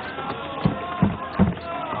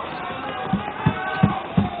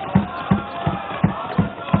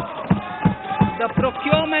 The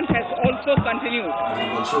procurement has also continued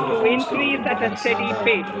to increase at a steady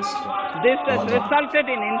pace. This has resulted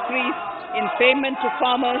in increase in payment to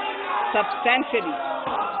farmers substantially.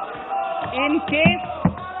 In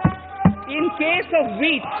case of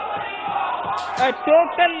wheat, a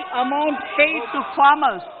total amount paid to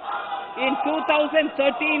farmers in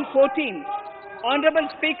 2013-14, Honorable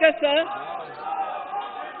Speaker,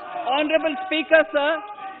 sir,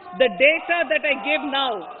 The data that I give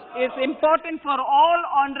now is important for all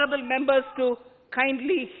honorable members to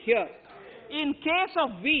kindly hear. In case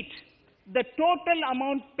of wheat, the total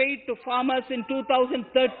amount paid to farmers in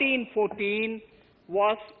 2013-14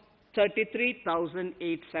 was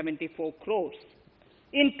 33,874 crores.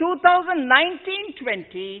 In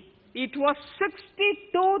 2019-20, it was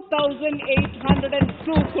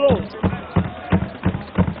 62,802 crores.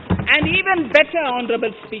 And even better,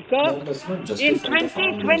 Honorable Speaker, in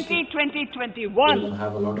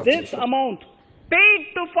 2020-2021, this amount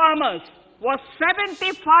paid to farmers was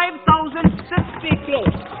 75,060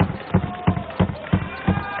 crores.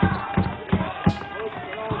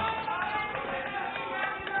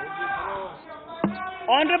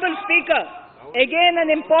 Honorable Speaker, again an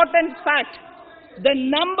important fact, the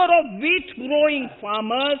number of wheat growing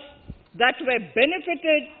farmers that were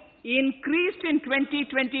benefited increased in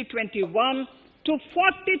 2020-21 to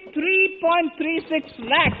 43.36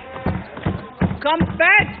 lakhs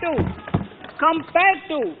compared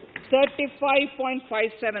to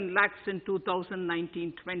 35.57 lakhs in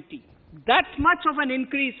 2019-20. That much of an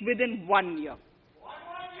increase within 1 year.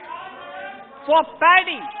 For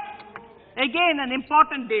paddy, again an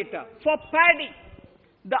important data. For paddy,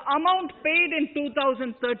 the amount paid in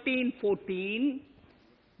 2013-14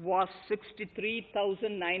 was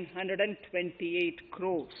 63,928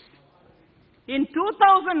 crores. In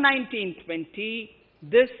 2019-20,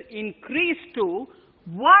 this increased to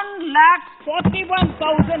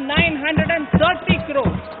 1,41,930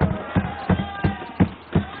 crores.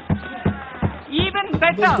 Even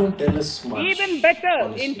better,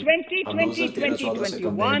 in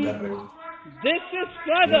 2020-2021, this is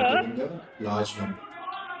further.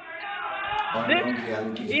 In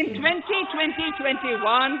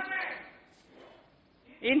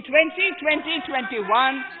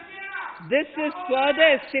 2020-21, this is further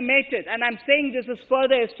estimated, and I'm saying this is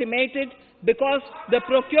further estimated because the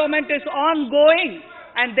procurement is ongoing,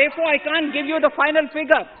 and therefore I can't give you the final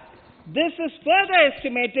figure. This is further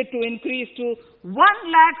estimated to increase to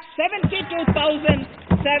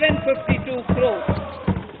 1,72,752 crores.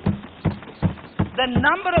 The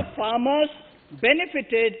number of farmers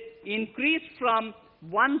benefited increased from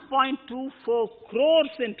 1.24 crores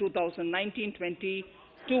in 2019-20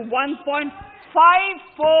 to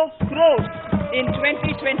 1.54 crores in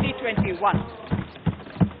 2020-21.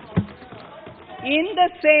 In the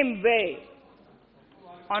same way,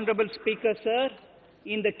 Honorable Speaker, sir,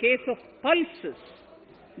 in the case of pulses,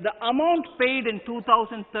 the amount paid in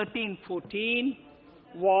 2013-14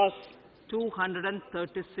 was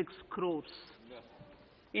 236 crores.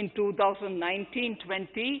 In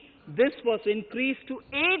 2019-20, this was increased to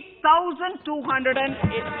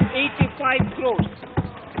 8,285 crores.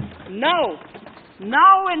 Now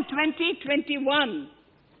in 2021,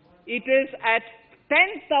 it is at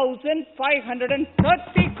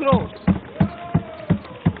 10,530 crores.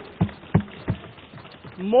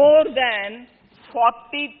 More than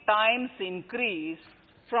 40 times increase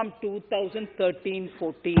from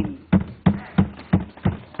 2013-14.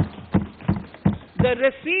 The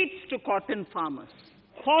receipts to cotton farmers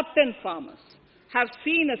have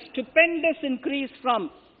seen a stupendous increase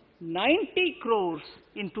from 90 crores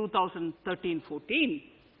in 2013-14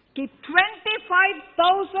 to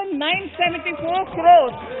 25,974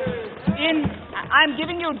 crores I'm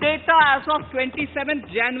giving you data as of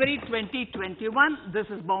 27th January 2021. This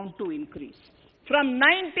is bound to increase. From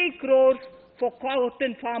 90 crores for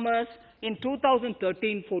cotton farmers in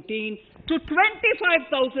 2013-14 to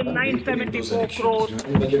 25,974 crores in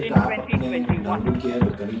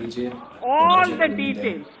 2021. All the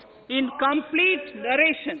details in complete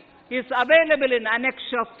narration is available in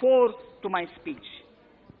Annexure 4 to my speech.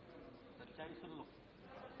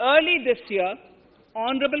 Early this year,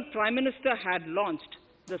 Honorable Prime Minister had launched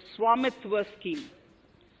the Swamitva scheme.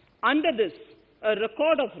 Under this, a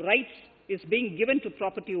record of rights is being given to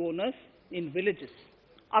property owners in villages.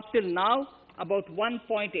 Up till now, about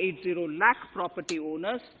 1.80 lakh property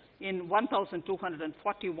owners in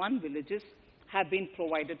 1,241 villages have been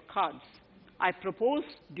provided cards. I propose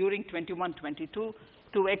during 21-22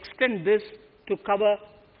 to extend this to cover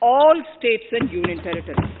all states and union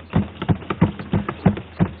territories.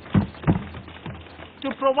 To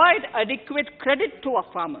provide adequate credit to our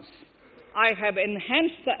farmers, I have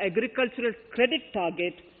enhanced the agricultural credit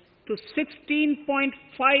target to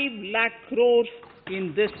 16.5 lakh crores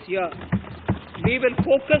in this year. We will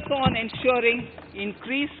focus on ensuring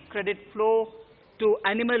increased credit flow to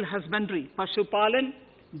animal husbandry, Pashupalan,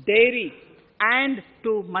 dairy, and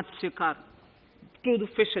to Matsyakar, to the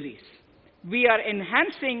fisheries. We are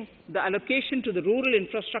enhancing the allocation to the Rural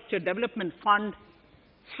Infrastructure Development Fund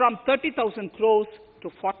from 30,000 crores to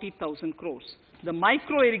 40,000 crores. The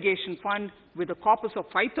micro irrigation fund with a corpus of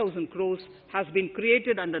 5,000 crores has been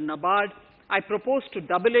created under NABARD. I propose to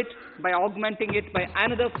double it by augmenting it by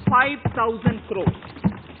another 5,000 crores.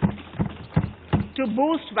 To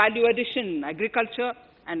boost value addition in agriculture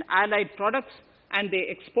and allied products and their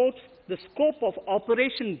exports, the scope of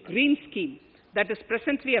Operation Green Scheme that is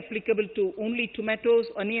presently applicable to only tomatoes,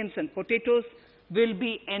 onions and potatoes will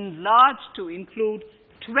be enlarged to include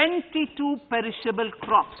 22 perishable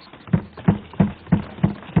crops.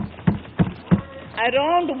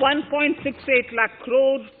 Around 1.68 lakh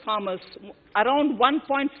crore farmers, around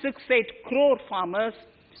 1.68 crore farmers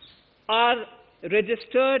are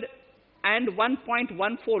registered and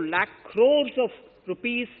 1.14 lakh crores of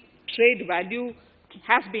rupees trade value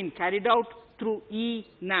has been carried out through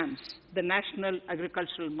e-NAMs, the National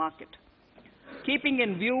Agricultural Market. Keeping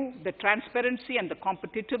in view the transparency and the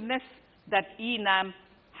competitiveness that e-NAM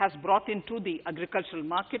has brought into the agricultural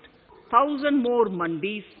market, 1,000 more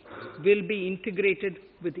mandis will be integrated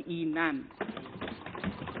with e-NAM.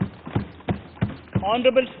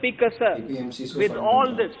 Honorable Speaker, sir, with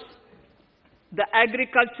all this, the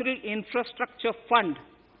Agricultural Infrastructure Fund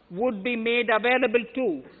would be made available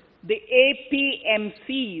to the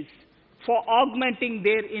APMCs for augmenting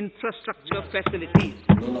their infrastructure facilities.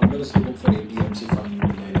 No number is given for APMC fund.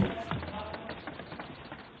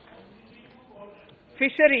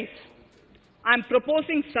 Fisheries. I am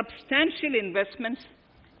proposing substantial investments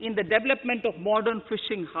in the development of modern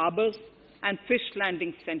fishing harbors and fish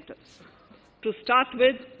landing centers. To start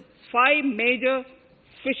with, 5 major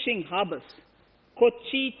fishing harbors,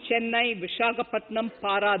 Kochi, Chennai, Visakhapatnam,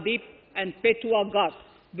 Paradip and Petua Ghat,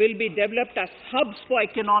 will be developed as hubs for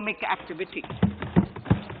economic activity.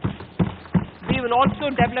 We will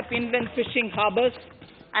also develop inland fishing harbors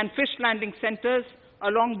and fish landing centers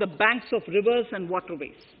along the banks of rivers and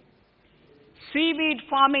waterways. Seaweed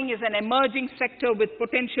farming is an emerging sector with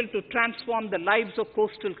potential to transform the lives of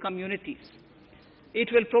coastal communities. It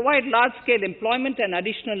will provide large-scale employment and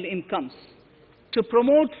additional incomes. To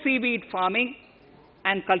promote seaweed farming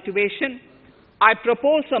and cultivation, I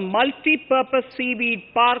propose a multi-purpose seaweed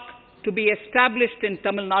park to be established in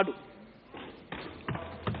Tamil Nadu.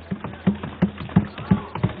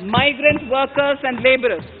 Migrant workers and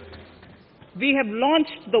laborers. We have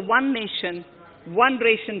launched the One Nation, One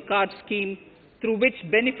Ration Card scheme through which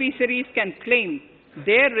beneficiaries can claim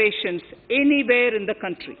their rations anywhere in the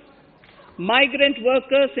country. Migrant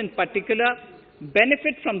workers in particular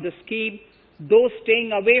benefit from the scheme. Those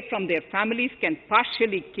staying away from their families can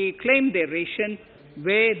partially claim their ration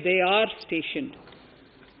where they are stationed,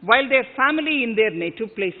 while their family in their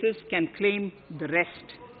native places can claim the rest.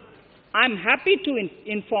 I am happy to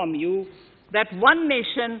inform you that One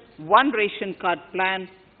Nation, One Ration Card plan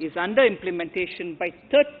is under implementation by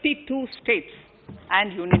 32 states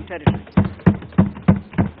and union territories,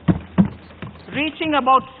 reaching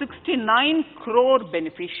about 69 crore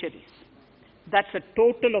beneficiaries. That's a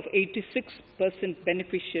total of 86%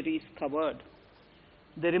 beneficiaries covered.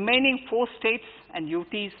 The remaining 4 states and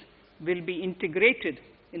UTs will be integrated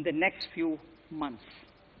in the next few months.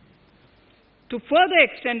 To further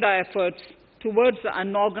extend our efforts towards the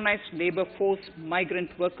unorganized labor force,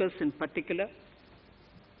 migrant workers in particular,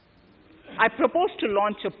 I propose to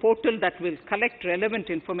launch a portal that will collect relevant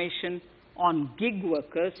information on gig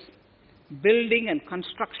workers, building and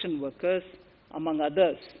construction workers, among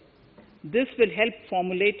others. This will help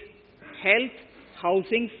formulate health,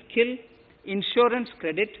 housing, skill, insurance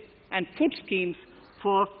credit, and food schemes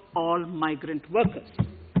for all migrant workers.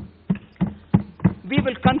 We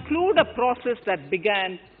will conclude a process that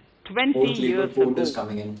began 20 years ago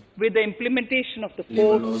with the implementation of the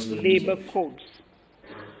 4 labor codes.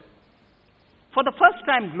 For the first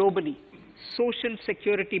time globally, social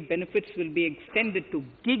security benefits will be extended to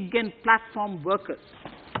gig and platform workers.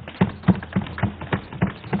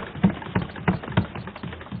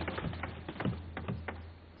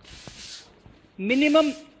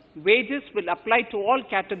 Minimum wages will apply to all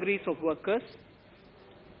categories of workers,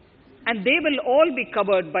 and they will all be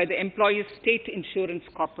covered by the Employees State Insurance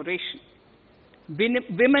Corporation.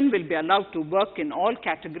 Women will be allowed to work in all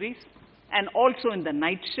categories and also in the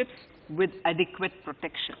night shifts with adequate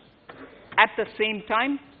protection. At the same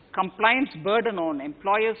time, compliance burden on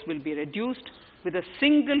employers will be reduced with a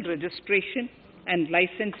single registration and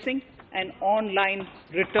licensing and online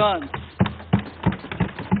returns.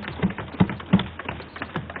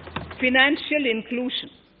 Financial inclusion.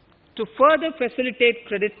 To further facilitate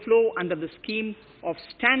credit flow under the scheme of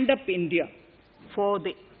Stand Up India for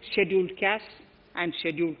the scheduled castes and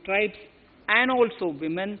scheduled tribes and also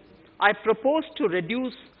women, I propose to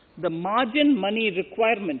reduce the margin money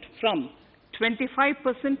requirement from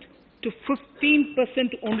 25% to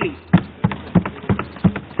 15% only,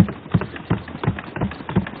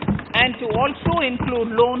 and to also include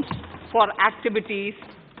loans for activities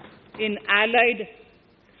in allied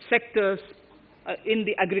sectors, in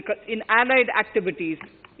allied activities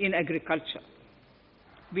in agriculture.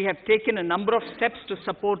 We have taken a number of steps to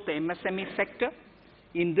support the MSME sector.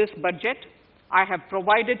 In this budget, I have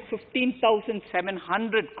provided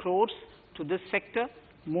 15,700 crores to this sector,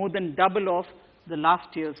 more than double of the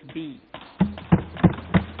last year's BE.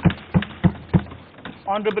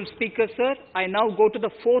 Honorable Speaker, sir, I now go to the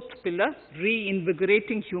fourth pillar,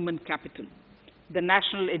 reinvigorating human capital. The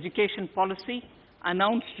national education policy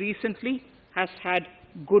announced recently has had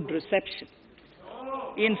good reception.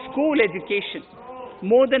 In school education,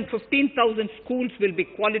 more than 15,000 schools will be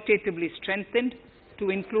qualitatively strengthened to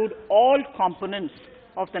include all components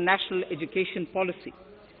of the national education policy.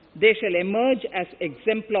 They shall emerge as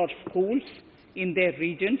exemplar schools in their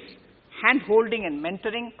regions, hand-holding and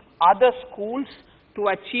mentoring other schools to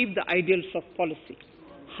achieve the ideals of policy.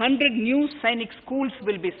 100 new Sainik schools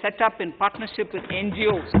will be set up in partnership with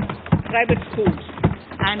NGOs, private schools,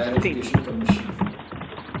 and states.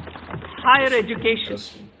 Higher education.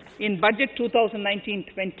 In Budget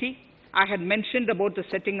 2019-20, I had mentioned about the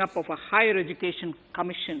setting up of a higher education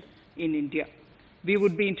commission in India. We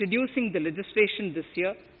would be introducing the legislation this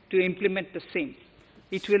year to implement the same.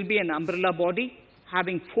 It will be an umbrella body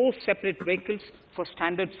having 4 separate vehicles for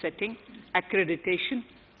standard setting, accreditation,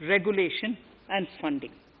 regulation, and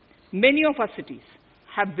funding. Many of our cities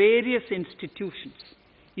have various institutions,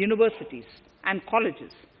 universities, and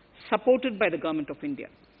colleges supported by the Government of India.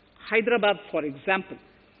 Hyderabad, for example,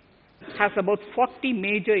 has about 40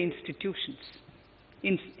 major institutions.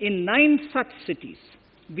 In 9 such cities,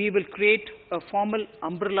 we will create a formal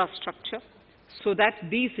umbrella structure so that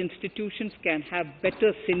these institutions can have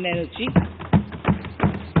better synergy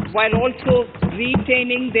while also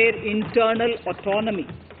retaining their internal autonomy.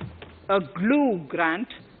 A glue grant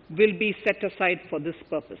will be set aside for this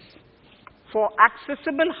purpose. For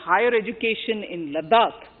accessible higher education in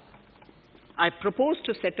Ladakh, I propose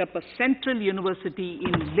to set up a central university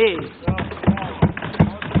in Leh.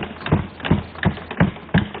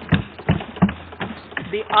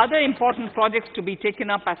 The other important projects to be taken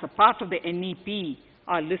up as a part of the NEP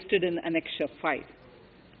are listed in Annexure 5.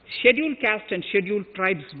 Scheduled caste and scheduled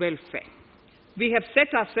tribes welfare. We have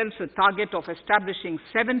set ourselves a target of establishing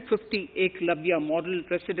 750 Eklavya model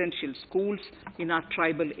residential schools in our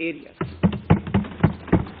tribal areas.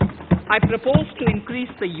 I propose to increase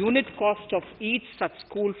the unit cost of each such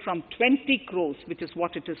school from 20 crores, which is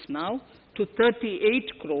what it is now, to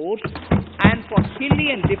 38 crores, and for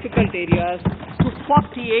hilly and difficult areas to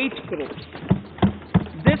 48 crores.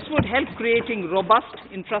 This would help creating robust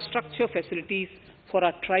infrastructure facilities for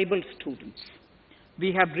our tribal students.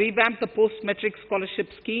 We have revamped the post-metric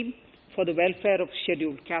scholarship scheme for the welfare of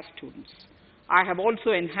scheduled caste students. I have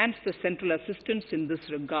also enhanced the central assistance in this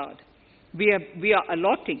regard. We are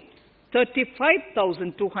allotting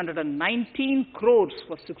 35,219 crores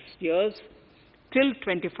for 6 years till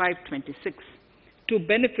 25-26 to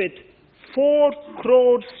benefit 4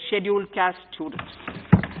 crores scheduled caste students.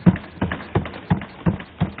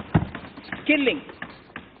 Skilling.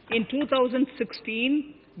 In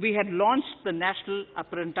 2016, we had launched the National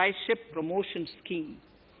Apprenticeship Promotion Scheme.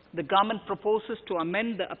 The government proposes to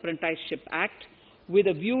amend the Apprenticeship Act with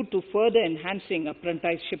a view to further enhancing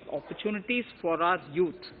apprenticeship opportunities for our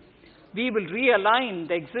youth. We will realign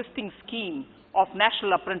the existing scheme of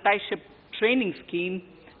National Apprenticeship Training Scheme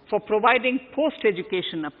for providing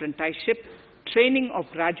post-education apprenticeship, training of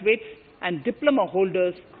graduates and diploma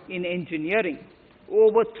holders in engineering.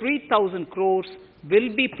 Over 3,000 crores will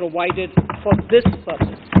be provided for this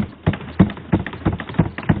purpose.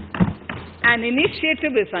 An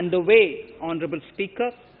initiative is underway, Honorable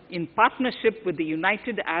Speaker, in partnership with the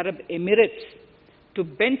United Arab Emirates to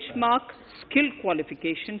benchmark skill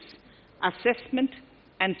qualifications, assessment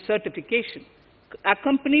and certification,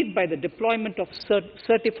 accompanied by the deployment of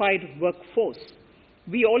certified workforce.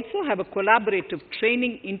 We also have a collaborative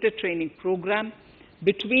intertraining program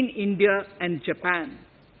between India and Japan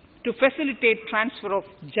to facilitate transfer of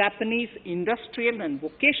Japanese industrial and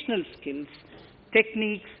vocational skills,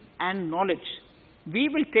 techniques, and knowledge. We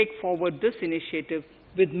will take forward this initiative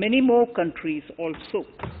with many more countries also.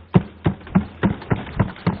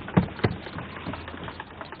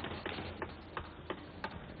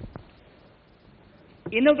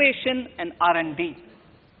 Innovation and R&D.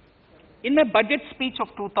 In my budget speech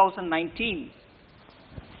of 2019,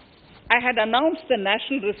 I had announced the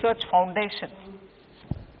National Research Foundation.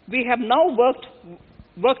 We have now worked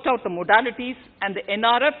worked out the modalities, and the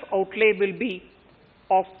NRF outlay will be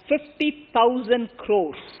of 50,000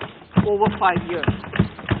 crores over 5 years.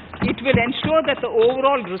 It will ensure that the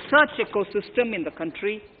overall research ecosystem in the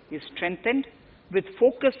country is strengthened with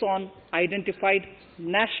focus on identified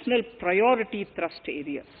national priority thrust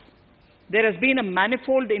areas. There has been a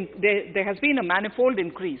manifold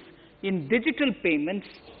increase in digital payments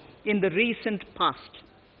in the recent past.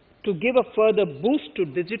 To give a further boost to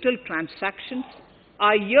digital transactions,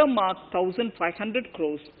 I earmarked 1,500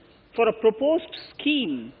 crores for a proposed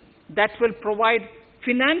scheme that will provide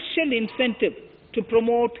financial incentive to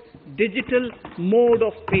promote digital mode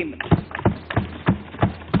of payment.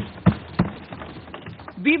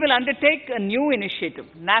 We will undertake a new initiative,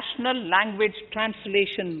 National Language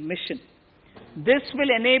Translation Mission. This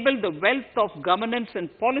will enable the wealth of governance and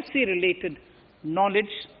policy-related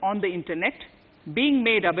knowledge on the internet being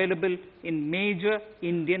made available in major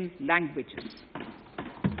Indian languages.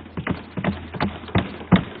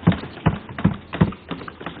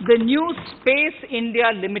 The new Space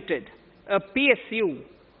India Limited, a PSU,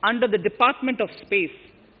 under the Department of Space,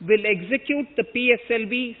 will execute the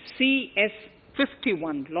PSLV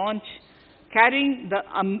CS-51 launch, carrying the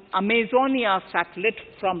Amazonia satellite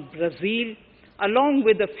from Brazil, along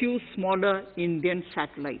with a few smaller Indian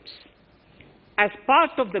satellites. As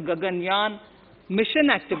part of the Gaganyaan mission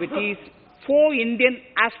activities, 4 Indian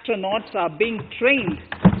astronauts are being trained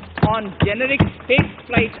on generic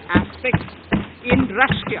spaceflight aspects in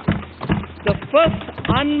Russia. The first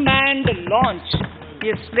unmanned launch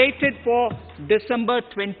is slated for December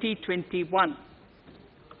 2021.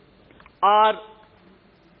 Our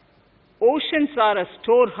oceans are a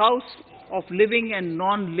storehouse of living and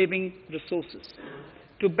non-living resources.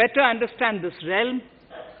 To better understand this realm,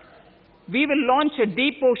 we will launch a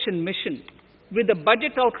deep ocean mission with a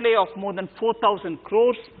budget outlay of more than 4,000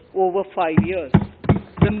 crores over 5 years.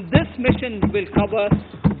 This mission will cover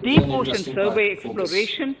deep ocean survey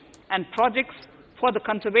exploration and projects for the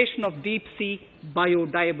conservation of deep sea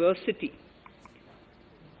biodiversity.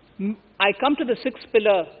 I come to the 6th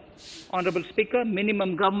pillar, Honorable Speaker,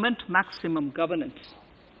 minimum government, maximum governance.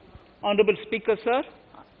 Honorable Speaker, sir,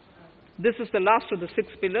 this is the last of the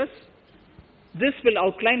 6 pillars. This will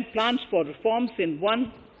outline plans for reforms in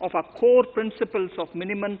one of our core principles of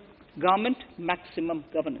minimum government, maximum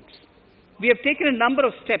governance. We have taken a number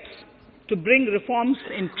of steps to bring reforms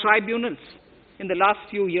in tribunals in the last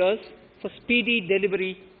few years for speedy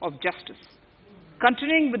delivery of justice.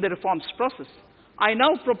 Continuing with the reforms process, I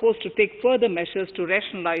now propose to take further measures to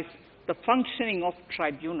rationalize the functioning of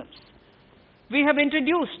tribunals. We have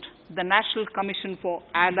introduced the National Commission for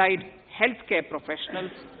Allied Healthcare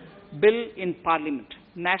Professionals Bill in Parliament.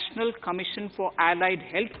 National Commission for Allied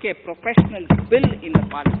Healthcare Professionals Bill in the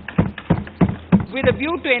Parliament, with a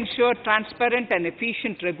view to ensure transparent and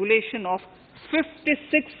efficient regulation of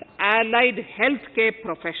 56 allied healthcare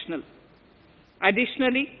professionals.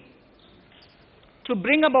 Additionally, to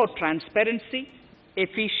bring about transparency,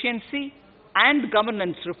 efficiency, and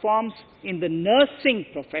governance reforms in the nursing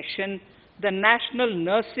profession, the National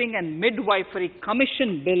Nursing and Midwifery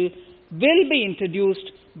Commission Bill will be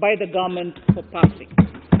introduced by the government for passing.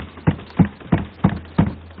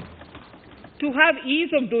 To have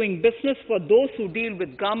ease of doing business for those who deal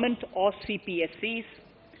with government or CPSEs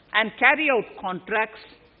and carry out contracts,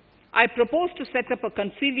 I propose to set up a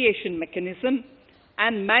conciliation mechanism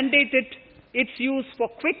and mandate its use for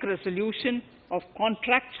quick resolution of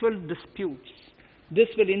contractual disputes. This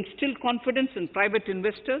will instill confidence in private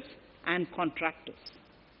investors and contractors.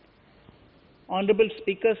 Honorable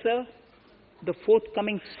Speaker, sir, the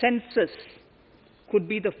forthcoming census could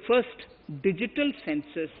be the first digital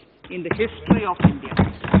census in the history of India.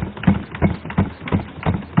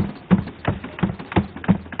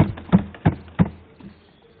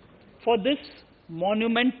 For this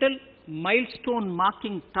monumental milestone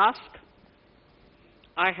marking task,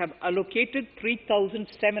 I have allocated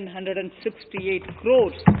 3,768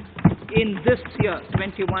 crores in this year,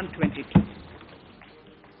 21-22.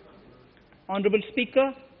 Honorable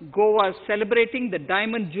Speaker, Goa is celebrating the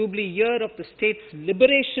Diamond Jubilee year of the state's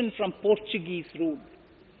liberation from Portuguese rule.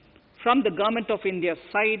 From the Government of India's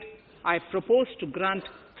side, I propose to grant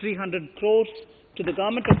 300 crores to the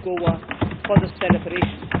Government of Goa for the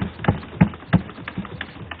celebration.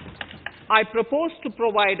 I propose to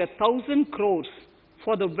provide 1,000 crores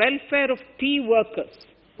for the welfare of tea workers,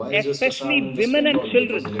 especially women and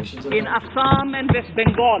children in Assam and West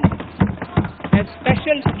Bengal. A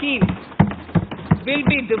special scheme will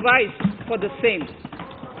be devised for the same.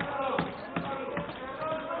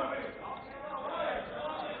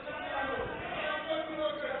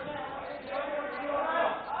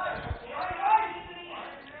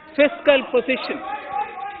 Fiscal position.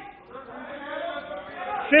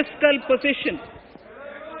 Fiscal position.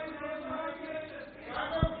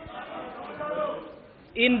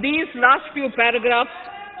 In these last few paragraphs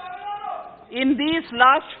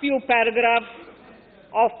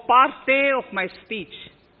of part A of my speech,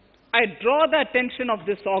 I draw the attention of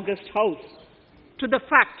this august House to the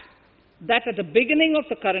fact that at the beginning of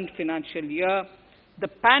the current financial year, the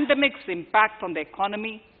pandemic's impact on the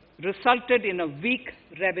economy resulted in a weak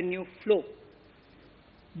revenue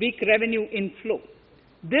inflow.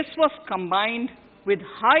 This was combined with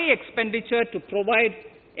high expenditure to provide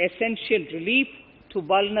essential relief to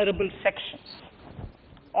vulnerable sections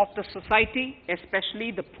of the society,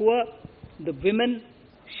 especially the poor, the women,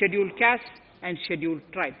 scheduled castes, and scheduled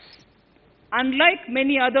tribes. Unlike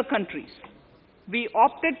many other countries, we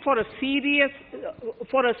opted for a series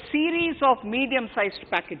of medium-sized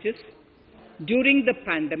packages during the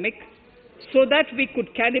pandemic so that we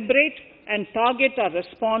could calibrate and target our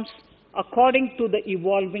response according to the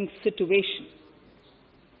evolving situation.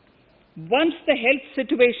 Once the health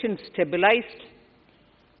situation stabilized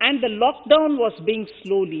and the lockdown was being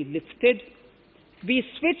slowly lifted, we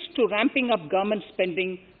switched to ramping up government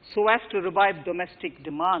spending so as to revive domestic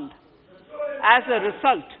demand. As a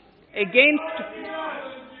result, against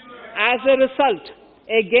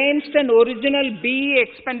an original BE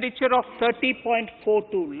expenditure of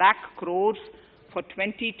 30.42 lakh crores for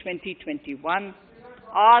 2020-21,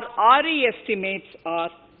 our RE estimates are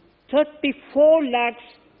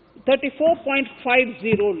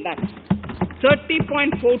 34.50 lakhs.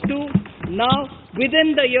 30.42 now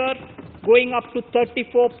within the year going up to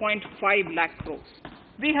 34.5 lakh crores.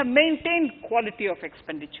 We have maintained quality of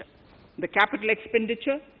expenditure. The capital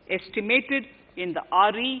expenditure estimated in the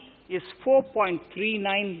RE is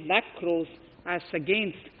 4.39 lakh crores as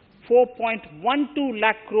against 4.12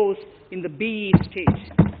 lakh crores in the BE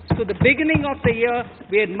stage. So the beginning of the year,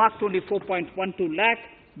 we had marked only 4.12 lakh,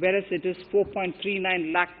 whereas it is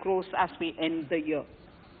 4.39 lakh crores as we end the year.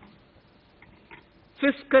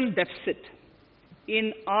 Fiscal deficit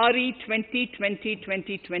in RE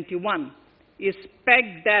 2020-2021 is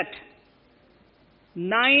pegged at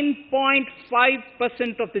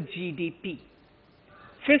 9.5% of the GDP.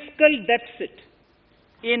 Fiscal deficit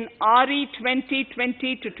in RE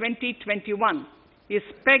 2020-2021 is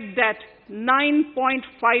pegged at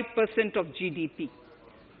 9.5% of GDP.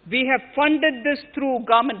 We have funded this through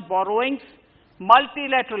government borrowings,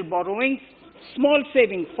 multilateral borrowings, small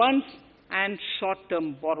saving funds, and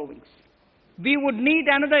short-term borrowings. We would need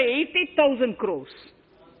another 80,000 crores,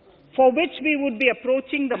 for which we would be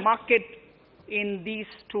approaching the market in these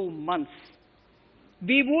 2 months.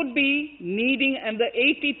 We would be needing another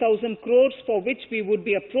 80,000 crores, for which we would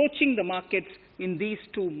be approaching the markets in these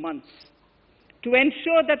 2 months. To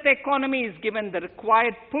ensure that the economy is given the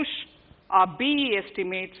required push, our BE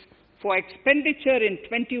estimates for expenditure in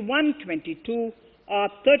 21-22 are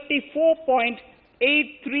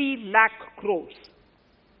 34.83 lakh crores.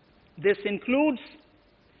 This includes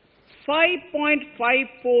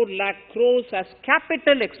 5.54 lakh crores as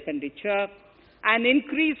capital expenditure, an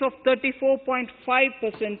increase of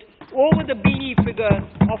 34.5% over the BE figure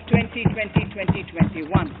of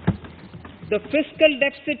 2020-2021. The fiscal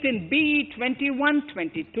deficit in BE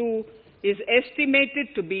 21-22 is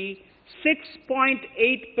estimated to be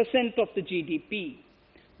 6.8% of the GDP.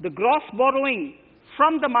 The gross borrowing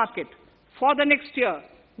from the market for the next year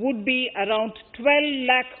would be around 12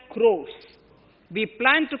 lakh crores. We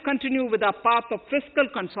plan to continue with our path of fiscal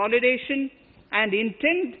consolidation and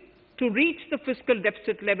intend to reach the fiscal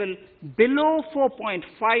deficit level below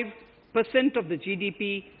 4.5% of the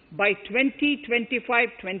GDP by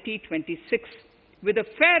 2025-2026, with a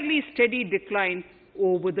fairly steady decline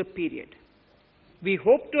over the period. We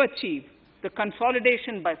hope to achieve the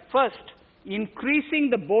consolidation by first increasing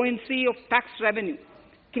the buoyancy of tax revenue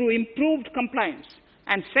through improved compliance,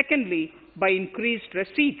 and secondly, by increased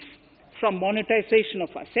receipts from monetization of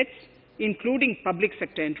assets, including public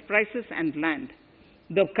sector enterprises and land.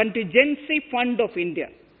 The Contingency Fund of India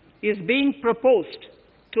is being proposed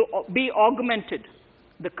to be augmented.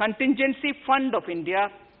 The Contingency Fund of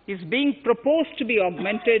India is being proposed to be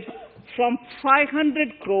augmented from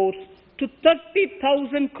 500 crores to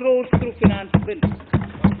 30,000 crores through finance bill.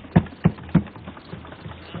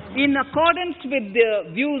 In accordance with the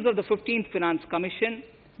views of the 15th Finance Commission,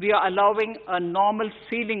 we are allowing a normal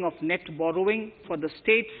ceiling of net borrowing for the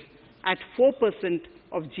states at 4%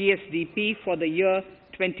 of GSDP for the year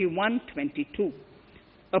 21-22.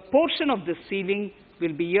 A portion of this ceiling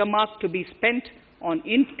will be earmarked to be spent on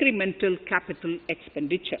incremental capital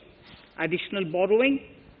expenditure. Additional borrowing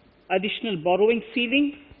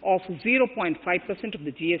ceiling of 0.5% of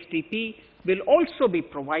the GSDP will also be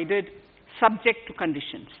provided, subject to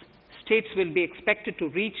conditions. States will be expected to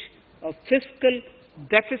reach a fiscal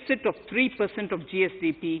deficit of 3% of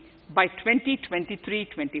GSDP by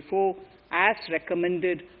 2023-24 as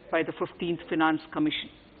recommended by the 15th Finance Commission.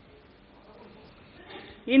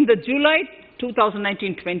 In the July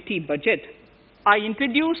 2019-20 budget, I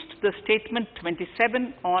introduced the Statement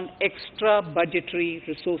 27 on extra budgetary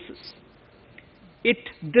resources. It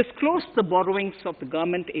disclosed the borrowings of the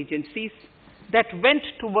government agencies that went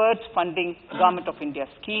towards funding Government of India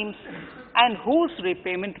schemes and whose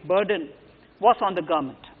repayment burden was on the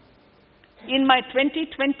government. In my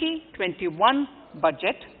 2020-21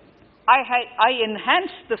 budget, I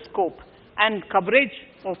enhanced the scope and coverage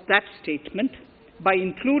of that statement by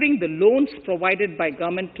including the loans provided by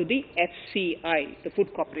government to the FCI, the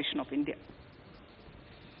Food Corporation of India.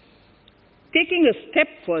 Taking a step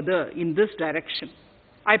further in this direction,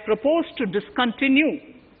 I propose to discontinue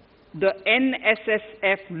the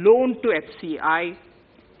NSSF loan to FCI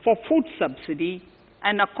for food subsidy,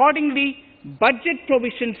 and accordingly, budget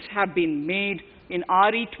provisions have been made in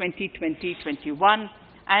RE 2020-21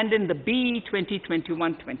 and in the BE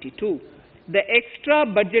 2021-22. The extra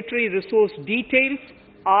budgetary resource details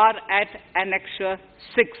are at Annexure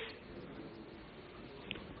 6.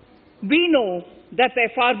 We know that the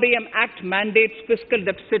FRBM Act mandates fiscal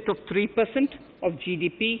deficit of 3% of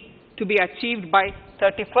GDP to be achieved by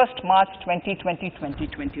 31st March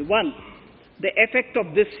 2020-2021. The effect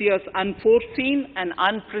of this year's unforeseen and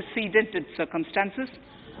unprecedented circumstances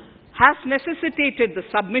has necessitated the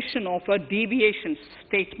submission of a deviation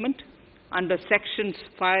statement under Sections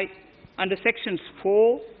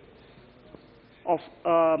 4 of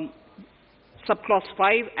Subclause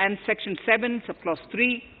 5 and Section 7, Subclause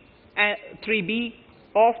 3b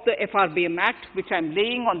of the FRBM Act, which I am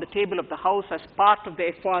laying on the table of the House as part of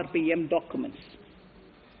the FRBM documents.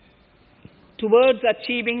 Towards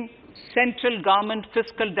achieving central government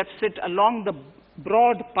fiscal deficit along the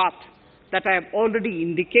broad path that I have already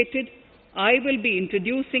indicated, I will be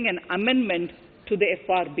introducing an amendment to the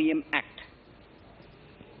FRBM Act.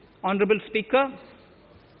 Honorable Speaker,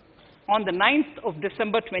 on the 9th of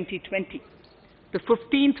December 2020, the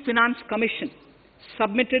 15th Finance Commission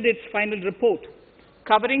submitted its final report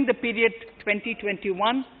covering the period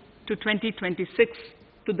 2021 to 2026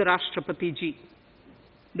 to the Rashtrapati Ji.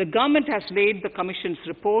 The government has laid the Commission's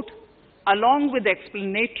report along with the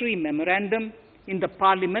explanatory memorandum in the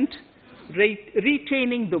Parliament,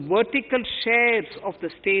 retaining the vertical shares of the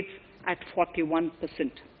states at 41%.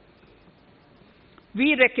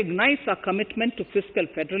 We recognize our commitment to fiscal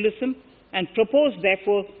federalism and propose,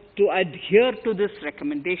 therefore, to adhere to this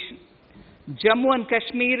recommendation. Jammu and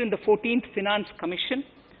Kashmir in the 14th Finance Commission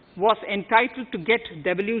was entitled to get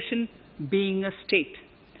devolution being a state.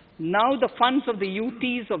 Now the funds of the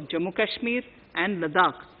UTs of Jammu Kashmir and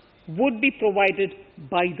Ladakh would be provided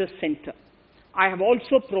by the centre. I have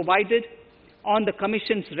also provided, on the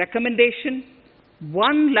Commission's recommendation,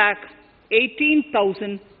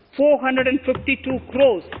 1,18,452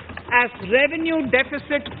 crores as revenue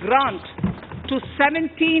deficit grant to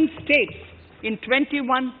 17 states in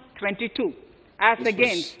 21-22, as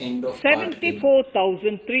against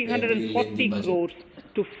 74,340 crores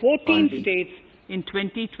to 14 states in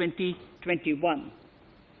 2020-21.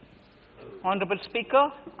 Honorable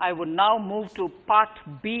Speaker, I would now move to Part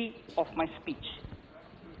B of my speech.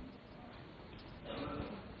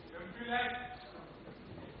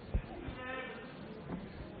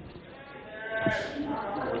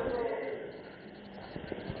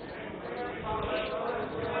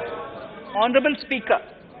 Honorable Speaker,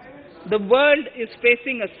 the world is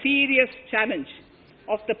facing a serious challenge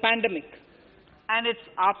of the pandemic and its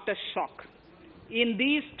aftershock. In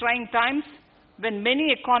these trying times, when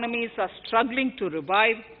many economies are struggling to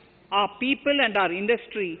revive, our people and our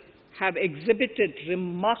industry have exhibited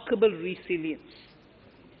remarkable resilience.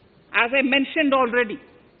 As I mentioned already,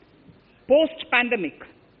 post-pandemic,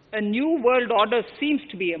 a new world order seems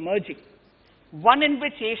to be emerging, one in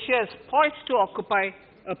which Asia is poised to occupy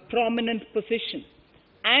a prominent position,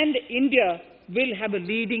 and India will have a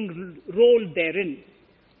leading role therein.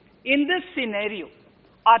 In this scenario,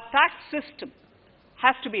 our tax system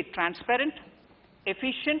has to be transparent,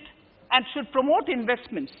 efficient, and should promote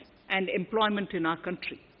investments and employment in our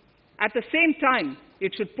country. At the same time,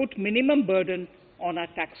 it should put minimum burden on our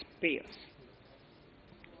taxpayers.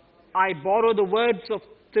 I borrow the words of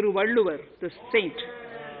Thiruvalluvar, the saint.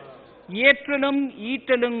 Yetralum,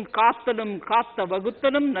 Eatalum, Kathalum, Katha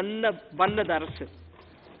Vaguthalum, Nalla Valladarasu.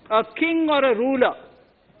 A king or a ruler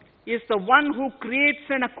is the one who creates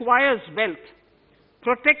and acquires wealth,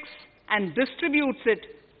 protects and distributes it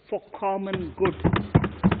for common good.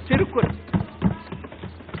 Tirukkural.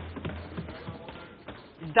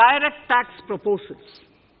 Direct tax proposals.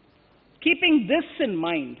 Keeping this in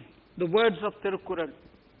mind, the words of Tirukkural,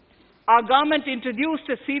 our government introduced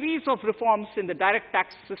a series of reforms in the direct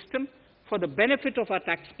tax system for the benefit of our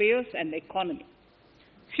taxpayers and economy.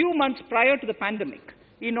 Few months prior to the pandemic,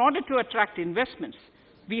 in order to attract investments,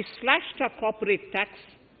 we slashed our corporate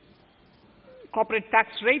tax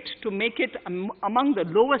rate to make it among the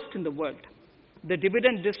lowest in the world. The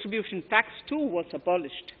dividend distribution tax too was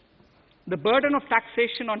abolished. The burden of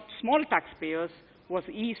taxation on small taxpayers was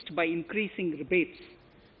eased by increasing rebates.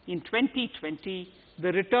 In 2020,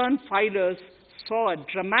 the return filers saw a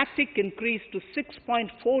dramatic increase to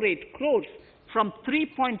 6.48 crores from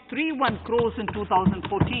 3.31 crores in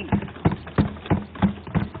 2014.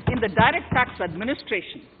 In the direct tax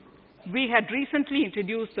administration, we had recently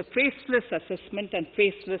introduced the faceless assessment and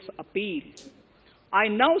faceless appeal. I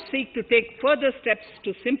now seek to take further steps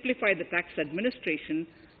to simplify the tax administration,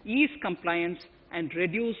 ease compliance, and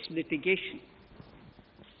reduce litigation.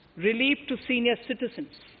 Relief to senior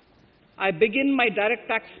citizens. I begin my direct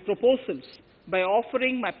tax proposals by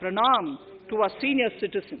offering my pranam to our senior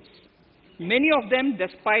citizens. Many of them,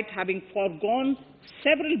 despite having foregone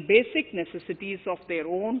several basic necessities of their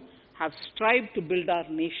own, have strived to build our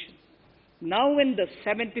nation. Now in the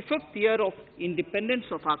 75th year of independence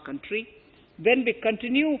of our country, when we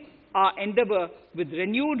continue our endeavor with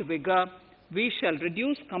renewed vigor, we shall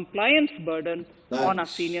reduce compliance burden on our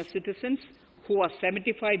senior citizens who are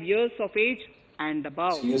 75 years of age and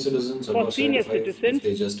above. Senior citizens are For not senior certified if citizens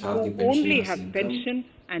they just have the who pension only as have income. pension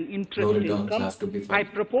and No interest returns income, have to be I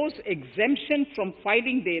filed. propose exemption from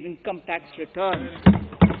filing their income tax returns.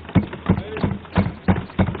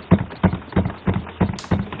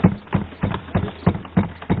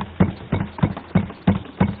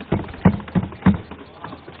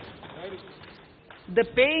 The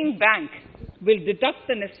paying bank will deduct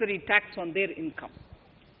the necessary tax on their income.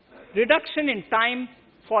 Reduction in time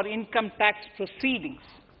for income tax proceedings.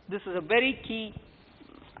 This is a very key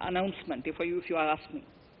announcement if you ask me.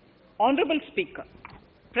 Honorable Speaker,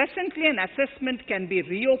 presently an assessment can be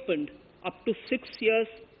reopened up to 6 years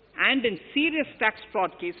and in serious tax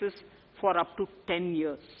fraud cases for up to 10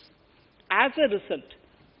 years. As a result,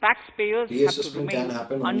 taxpayers The have to assessment can remain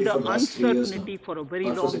happen only under for last 3 years uncertainty now, for a very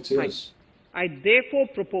not for long 6 time. years. I therefore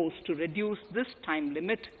propose to reduce this time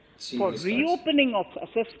limit for Serious reopening of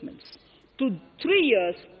assessments to 3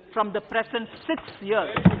 years from the present 6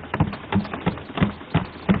 years.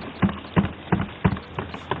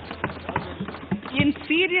 In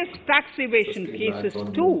serious tax evasion cases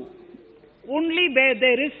too, only where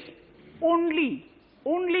there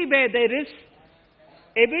is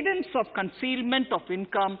evidence of concealment of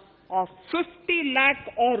income of 50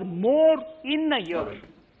 lakh or more in a year. Alright.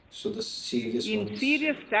 So the serious In ones.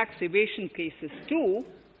 serious tax evasion cases too,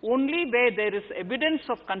 only where there is evidence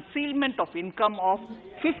of concealment of income of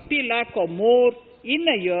 50 lakh or more in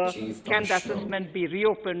a year Chief can the Commissioner. assessment be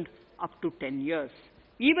reopened up to 10 years.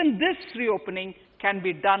 Even this reopening can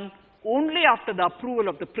be done only after the approval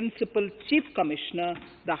of the Principal Chief Commissioner,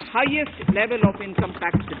 the highest level of Income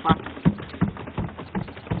Tax Department.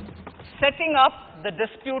 Setting up the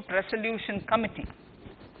Dispute Resolution Committee.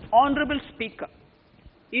 Honorable Speaker,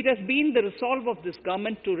 it has been the resolve of this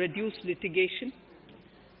government to reduce litigation,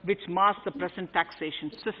 which mars the present taxation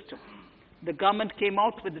system. The government came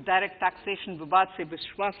out with the Direct Taxation Vivad Se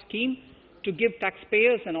Vishwas scheme to give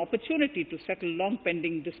taxpayers an opportunity to settle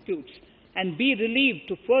long-pending disputes and be relieved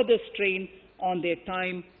to further strain on their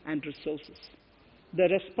time and resources. The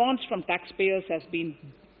response from taxpayers has been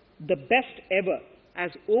the best ever,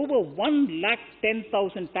 as over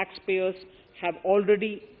 110,000 taxpayers have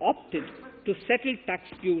already opted to settle tax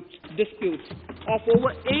disputes of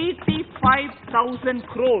over 85,000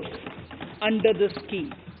 crores under the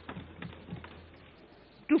scheme.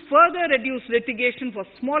 To further reduce litigation for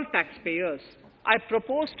small taxpayers, I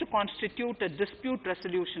propose to constitute a dispute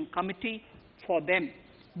resolution committee for them,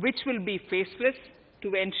 which will be faceless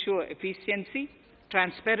to ensure efficiency,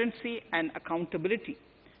 transparency, and accountability.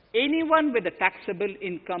 Anyone with a taxable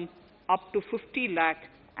income up to 50 lakh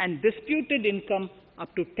and disputed income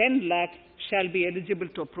up to 10 lakh shall be eligible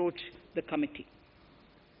to approach the committee.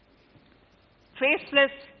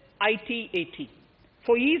 Faceless IT-AT.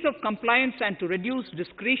 For ease of compliance and to reduce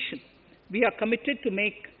discretion, we are committed to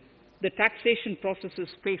make the taxation processes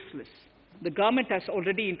faceless. The government has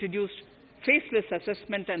already introduced faceless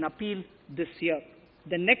assessment and appeal this year.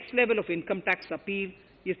 The next level of income tax appeal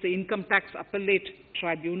is the Income Tax Appellate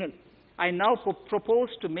Tribunal. I now propose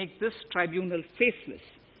to make this tribunal faceless.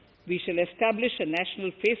 We shall establish a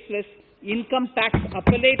national faceless Income Tax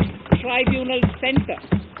Appellate Tribunal Center.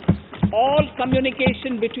 All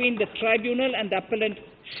communication between the tribunal and the appellant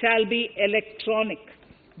shall be electronic.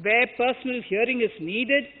 Where personal hearing is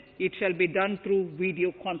needed, it shall be done through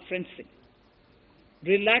video conferencing.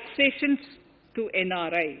 Relaxations to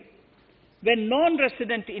NRI. When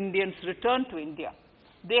non-resident Indians return to India,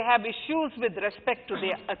 they have issues with respect to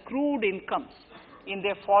their accrued incomes in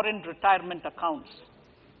their foreign retirement accounts.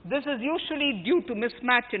 This is usually due to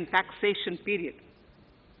mismatch in taxation period.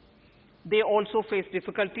 They also face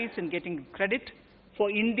difficulties in getting credit for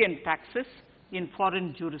Indian taxes in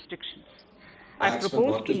foreign jurisdictions. I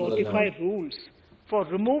propose to notify rules for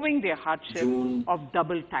removing their hardship of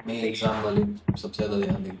double taxation.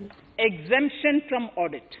 Exemption from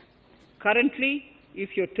audit. Currently,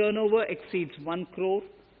 if your turnover exceeds 1 crore,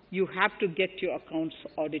 you have to get your accounts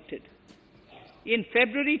audited. In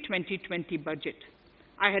February 2020 budget,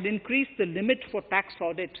 I had increased the limit for tax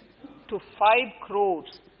audit to 5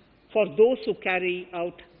 crores for those who carry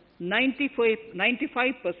out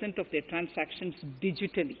 95% of their transactions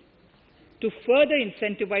digitally. To further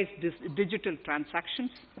incentivize digital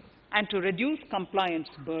transactions and to reduce compliance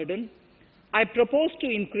burden, I propose to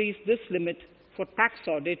increase this limit for tax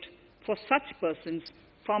audit for such persons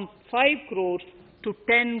from 5 crores to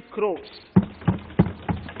 10 crores.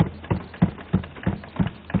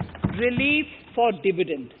 Relief for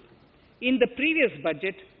dividend. In the previous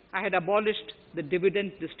budget, I had abolished the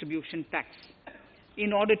dividend distribution tax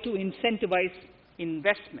in order to incentivize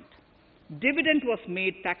investment. Dividend was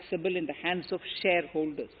made taxable in the hands of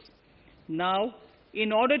shareholders. Now,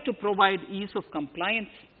 in order to provide ease of compliance,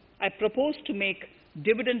 I propose to make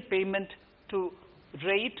dividend payment to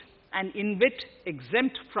rate and InvIT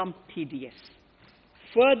exempt from TDS.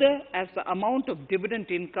 Further, as the amount of dividend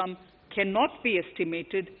income cannot be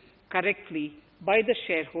estimated correctly by the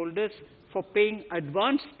shareholders for paying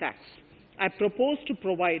advance tax, I propose to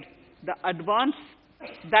provide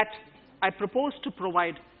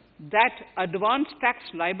that advance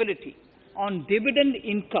tax liability on dividend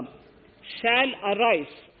income shall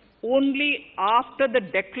arise only after the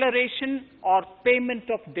declaration or payment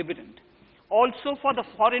of dividend. Also, for the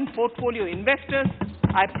foreign portfolio investors,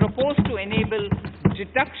 I propose to enable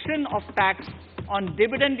deduction of tax on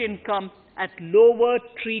dividend income at lower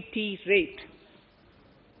treaty rate.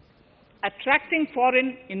 Attracting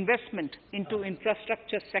foreign investment into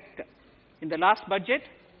infrastructure sector. In the last budget,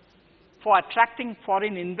 for attracting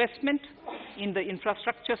foreign investment in the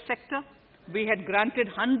infrastructure sector, we had granted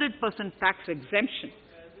 100% tax exemption,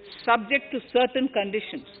 subject to certain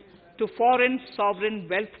conditions, to foreign sovereign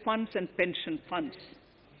wealth funds and pension funds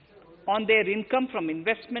on their income from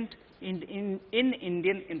investment in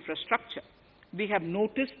Indian infrastructure. We have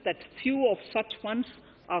noticed that few of such funds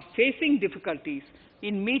are facing difficulties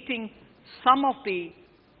in meeting some of the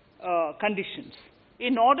conditions.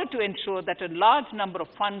 In order to ensure that a large number of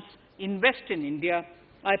funds invest in India,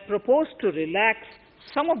 I propose to relax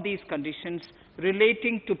some of these conditions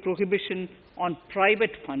relating to prohibition on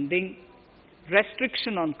private funding,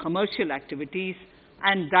 restriction on commercial activities,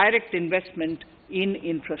 and direct investment in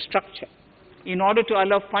infrastructure. In order to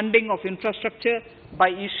allow funding of infrastructure by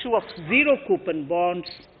issue of zero-coupon bonds,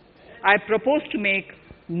 I propose to make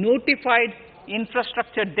notified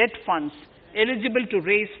infrastructure debt funds eligible to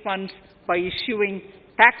raise funds by issuing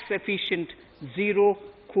tax-efficient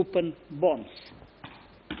zero-coupon bonds.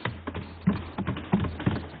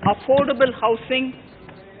 Affordable housing.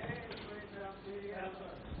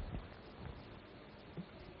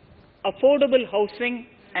 Affordable housing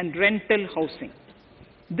and rental housing.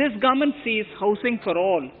 This government sees housing for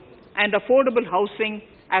all and affordable housing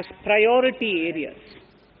as priority areas.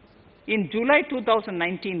 In July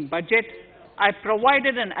 2019 budget, I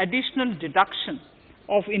provided an additional deduction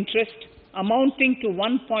of interest amounting to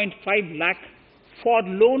 1.5 lakh for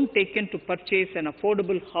loan taken to purchase an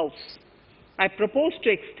affordable house. I propose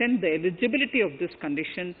to extend the eligibility of this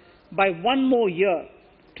condition by 1 more year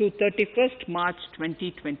to 31st March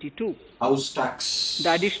 2022. House tax.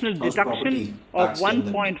 The additional deduction of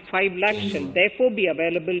 1.5 lakh shall therefore be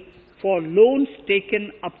available for loans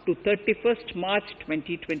taken up to 31st March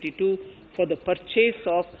 2022 for the purchase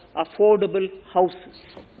of affordable houses.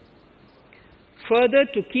 Further,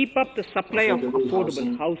 to keep up the supply of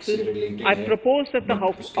affordable houses, I propose that the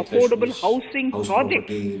affordable housing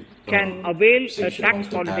projects can avail a tax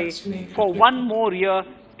holiday for 1 more year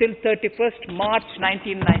till 31st March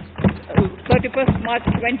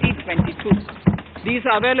 2022. These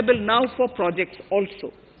are available now for projects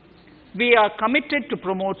also. We are committed to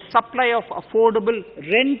promote supply of affordable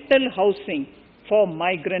rental housing for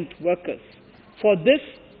migrant workers. For this,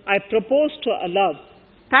 I propose to allow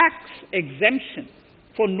tax exemption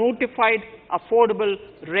for notified affordable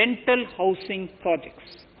rental housing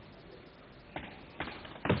projects.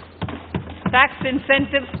 Tax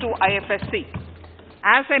incentives to IFSC.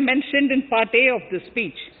 As I mentioned in Part A of this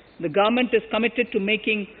speech, the government is committed to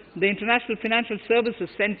making the International Financial Services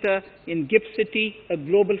Center in GIFT City a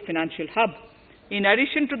global financial hub. In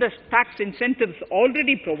addition to the tax incentives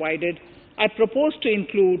already provided, I propose to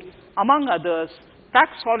include, among others,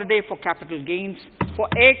 tax holiday for capital gains for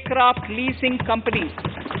aircraft leasing companies,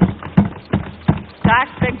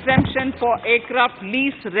 tax exemption for aircraft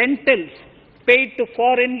lease rentals paid to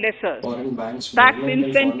foreign lessors, Foreign banks, tax government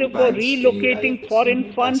and incentive foreign for banks, the relocating IFSC,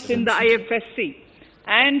 foreign funds tax in the exemptions. IFSC,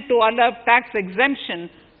 and to allow tax exemption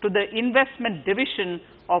to the investment division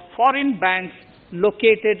of foreign banks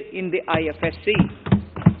located in the IFSC.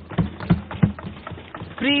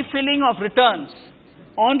 Pre-filling of returns.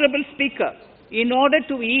 Honorable Speaker, in order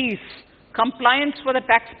to ease compliance for the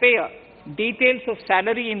taxpayer, details of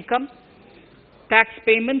salary income, tax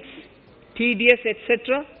payments, TDS,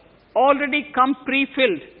 etc., already come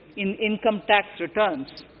pre-filled in income tax returns.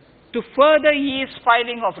 To further ease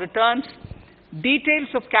filing of returns, details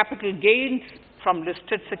of capital gains from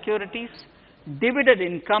listed securities, dividend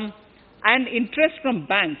income, and interest from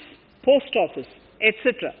banks, post office,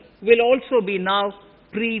 etc., will also be now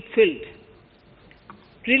pre-filled.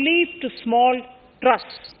 Relief to small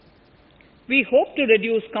trusts. We hope to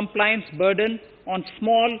reduce compliance burden on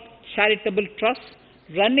small charitable trusts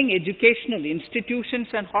running educational institutions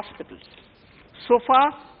and hospitals. So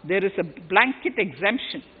far, there is a blanket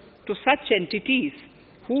exemption to such entities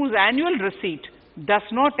whose annual receipt does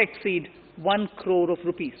not exceed 1 crore of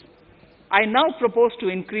rupees. I now propose to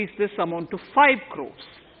increase this amount to 5 crores.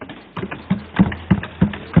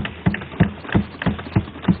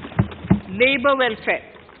 Labor welfare.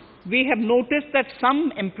 We have noticed that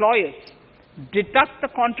some employers deduct the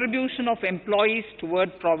contribution of employees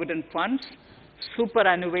toward provident funds,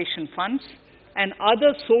 superannuation funds, and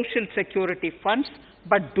other social security funds,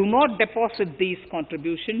 but do not deposit these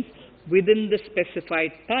contributions within the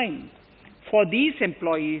specified time. For these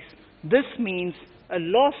employees, this means a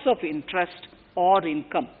loss of interest or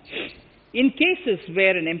income. In cases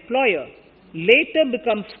where an employer later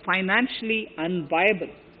becomes financially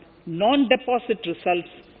unviable, non-deposit results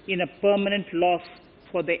in a permanent loss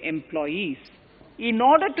for the employees. In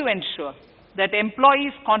order to ensure that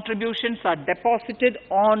employees' contributions are deposited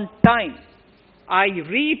on time, I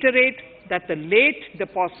reiterate that the late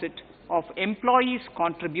deposit of employees'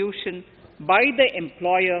 contribution by the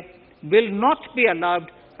employer will not be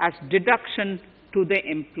allowed as deduction to the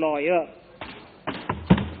employer.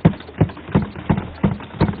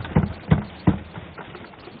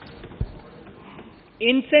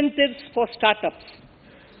 Incentives for startups.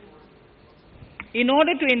 In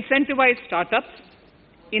order to incentivize startups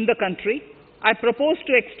in the country, I propose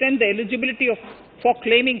to extend the eligibility for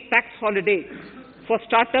claiming tax holiday for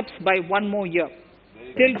startups by 1 more year,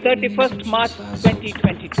 till 31st March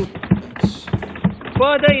 2022.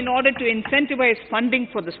 Further, in order to incentivize funding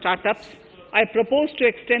for the startups, I propose to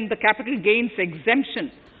extend the capital gains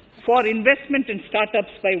exemption for investment in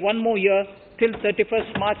startups by 1 more year, till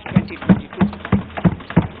 31st March 2022.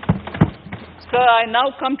 Sir, I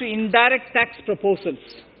now come to indirect tax proposals.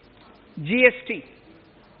 GST.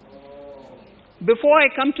 Before I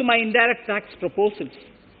come to my indirect tax proposals,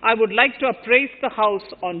 I would like to appraise the House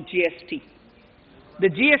on GST. The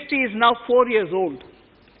GST is now 4 years old,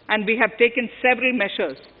 and we have taken several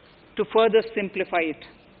measures to further simplify it.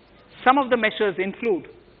 Some of the measures include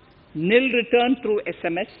nil return through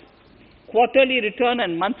SMS, quarterly return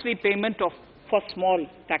and monthly payment for small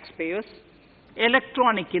taxpayers,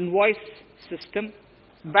 electronic invoice system,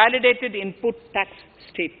 validated input tax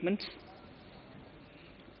statements,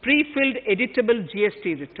 pre-filled editable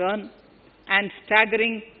GST return, and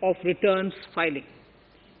staggering of returns filing.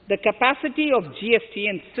 The capacity of GST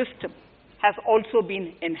and system has also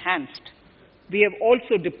been enhanced. We have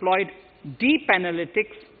also deployed deep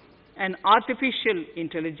analytics and artificial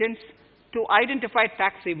intelligence to identify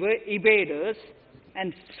tax evaders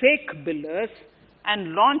and fake billers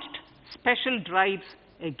and launched special drives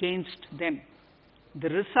against them. The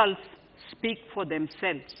results speak for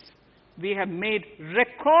themselves. We have made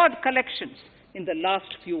record collections in the last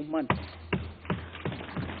few months.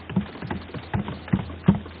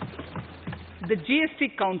 The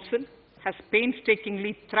GST Council has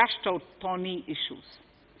painstakingly thrashed out thorny issues.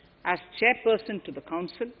 As chairperson to the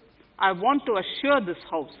Council, I want to assure this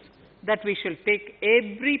House that we shall take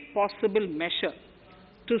every possible measure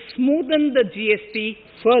to smoothen the GST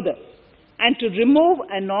further and to remove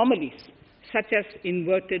anomalies such as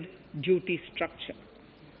inverted duty structure.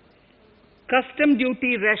 Custom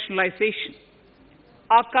duty rationalization.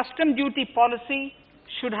 Our custom duty policy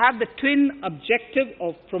should have the twin objective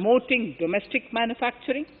of promoting domestic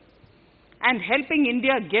manufacturing and helping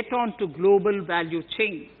India get on to global value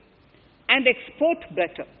chain and export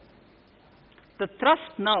better. The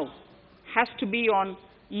thrust now has to be on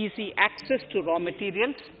easy access to raw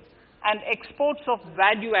materials and exports of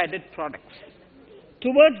value-added products.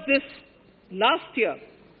 Towards this, last year,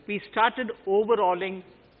 we started overhauling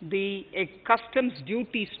the customs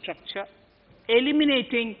duty structure,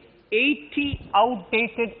 eliminating 80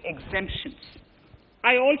 outdated exemptions.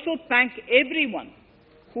 I also thank everyone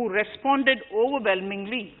who responded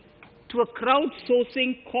overwhelmingly to a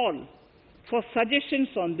crowdsourcing call for suggestions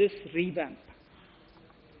on this revamp.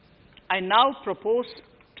 I now propose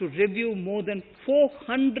to review more than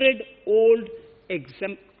 400 old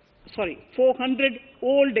exemptions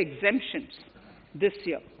this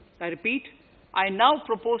year. I repeat, I now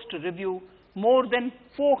propose to review more than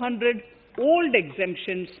 400 old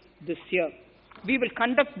exemptions this year. We will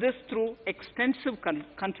conduct this through extensive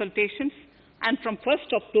consultations, and from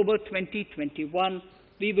 1st October 2021,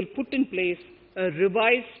 we will put in place a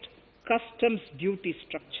revised customs duty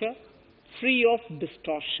structure free of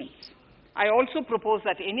distortions. I also propose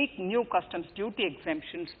that any new customs duty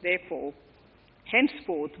exemptions, therefore,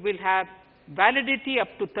 henceforth will have validity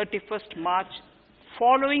up to 31st March,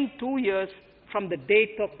 following 2 years from the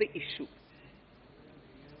date of the issue.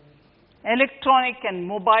 Electronic and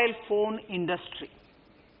mobile phone industry.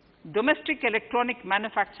 Domestic electronic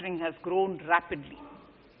manufacturing has grown rapidly.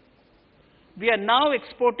 We are now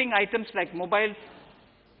exporting items like mobiles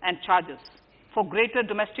and chargers. For greater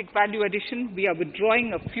domestic value addition, we are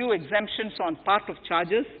withdrawing a few exemptions on part of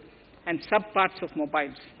chargers and sub-parts of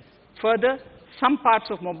mobiles. Further, some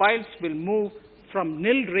parts of mobiles will move from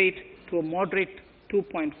nil rate to a moderate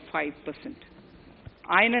 2.5%.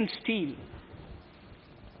 Iron and steel.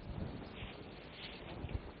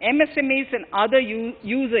 MSMEs and other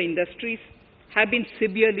user industries have been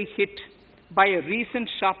severely hit by a recent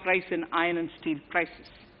sharp rise in iron and steel prices.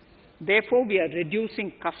 Therefore, we are reducing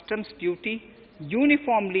customs duty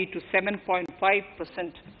uniformly to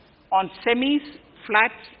 7.5% on semis,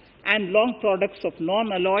 flats, and long products of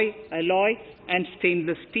non-alloy, alloy, and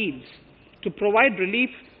stainless steels. To provide relief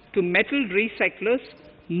to metal recyclers,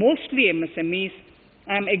 mostly MSMEs,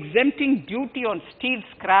 I am exempting duty on steel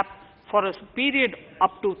scrap for a period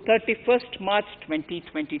up to 31st March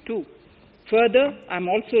 2022. Further, I am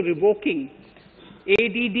also revoking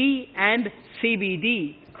ADD and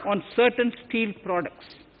CVD on certain steel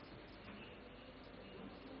products.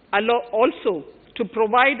 Also, to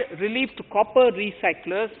provide relief to copper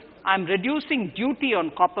recyclers, I am reducing duty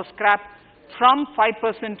on copper scrap from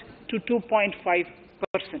 5% to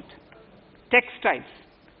 2.5%. Textiles.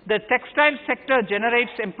 The textile sector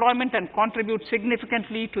generates employment and contributes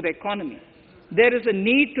significantly to the economy. There is a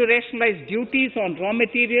need to rationalize duties on raw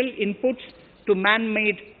material inputs to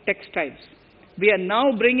man-made textiles. We are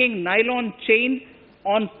now bringing nylon chain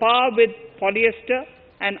on par with polyester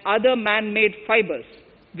and other man-made fibers.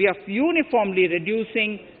 We are uniformly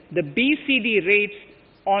reducing the BCD rates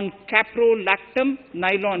on caprolactam,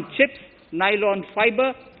 nylon chips, nylon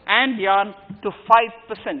fiber, and yarn to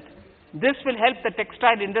 5%. This will help the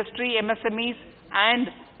textile industry, MSMEs, and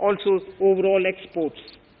also overall exports.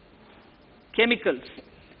 Chemicals.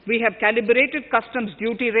 We have calibrated customs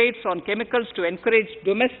duty rates on chemicals to encourage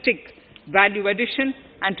domestic value addition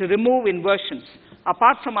and to remove inversions.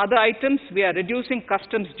 Apart from other items, we are reducing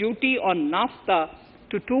customs duty on naphtha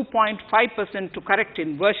to 2.5% to correct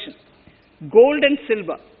inversion. Gold and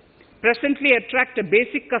silver presently attract a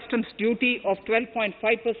basic customs duty of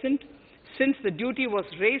 12.5%. Since the duty was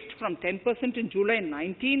raised from 10% in July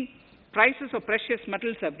 19, prices of precious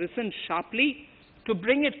metals have risen sharply. To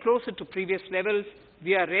bring it closer to previous levels,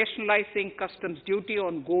 we are rationalizing customs duty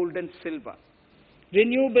on gold and silver.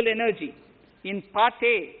 Renewable energy. In Part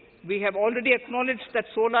A, we have already acknowledged that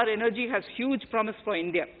solar energy has huge promise for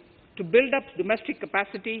India. To build up domestic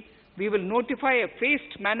capacity, we will notify a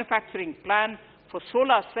phased manufacturing plan for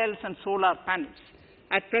solar cells and solar panels.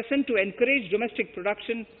 At present, to encourage domestic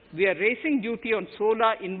production, we are raising duty on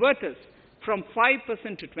solar inverters from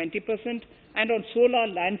 5% to 20% and on solar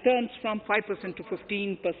lanterns from 5% to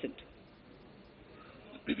 15%.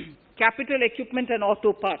 Capital equipment and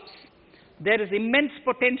auto parts. There is immense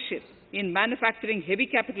potential in manufacturing heavy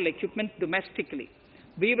capital equipment domestically.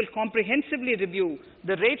 We will comprehensively review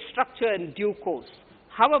the rate structure in due course.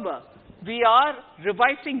 However, we are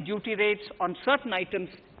revising duty rates on certain items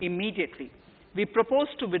immediately. We propose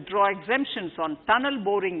to withdraw exemptions on tunnel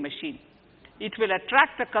boring machine. It will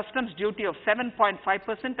attract a customs duty of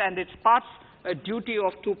 7.5% and its parts a duty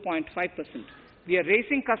of 2.5%. We are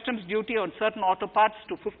raising customs duty on certain auto parts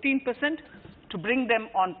to 15% to bring them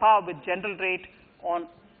on par with general rate on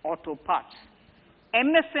auto parts.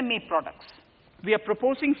 MSME products. We are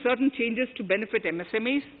proposing certain changes to benefit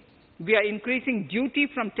MSMEs. We are increasing duty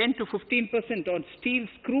from 10 to 15% on steel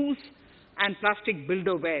screws and plastic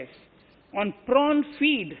builder wares. On prawn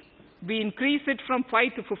feed, we increase it from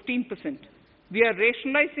 5 to 15%. We are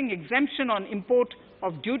rationalizing exemption on import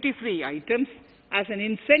of duty-free items as an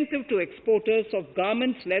incentive to exporters of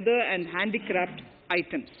garments, leather, and handicraft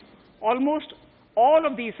items. Almost all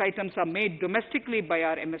of these items are made domestically by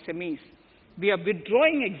our MSMEs. We are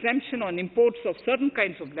withdrawing exemption on imports of certain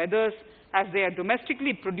kinds of leathers as they are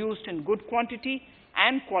domestically produced in good quantity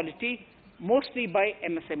and quality, mostly by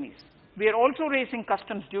MSMEs. We are also raising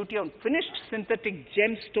customs duty on finished synthetic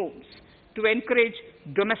gemstones to encourage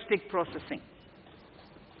domestic processing.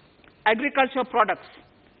 Agriculture products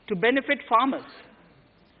to benefit farmers.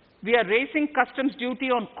 We are raising customs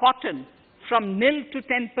duty on cotton from nil to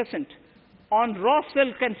 10%, on raw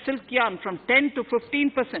silk and silk yarn from 10 to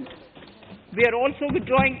 15%. We are also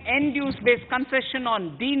withdrawing end-use-based concession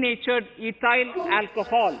on denatured ethyl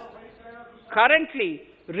alcohol. Currently,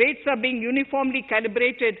 rates are being uniformly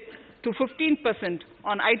calibrated to 15%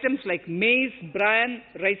 on items like maize, bran,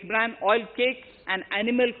 rice bran, oil cake, and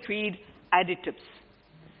animal feed additives.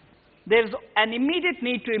 There is an immediate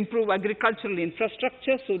need to improve agricultural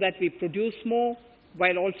infrastructure so that we produce more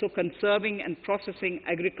while also conserving and processing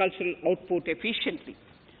agricultural output efficiently.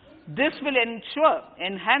 This will ensure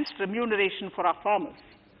enhanced remuneration for our farmers.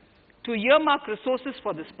 To earmark resources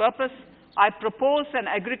for this purpose, I propose an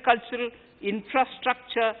agricultural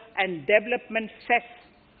infrastructure and development cess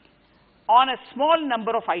on a small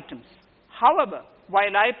number of items. However,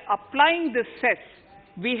 while applying this cess,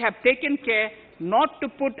 we have taken care not to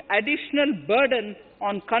put additional burden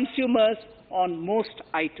on consumers on most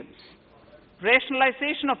items.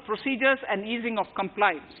 Rationalization of procedures and easing of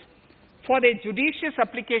compliance. For their judicious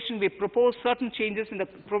application, we propose certain changes in the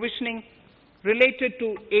provisioning related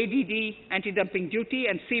to ADD, anti-dumping duty,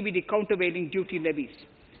 and CVD, countervailing duty levies.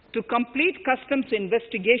 To complete customs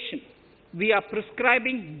investigation, we are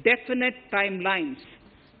prescribing definite timelines.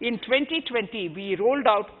 In 2020, we rolled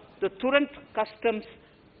out the Turant Customs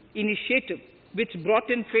Initiative, which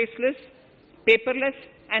brought in faceless, paperless,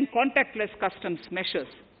 and contactless customs measures.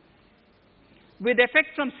 With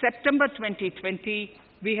effect from September 2020,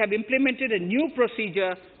 we have implemented a new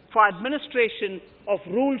procedure for administration of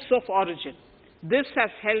rules of origin. This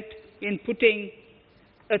has helped in putting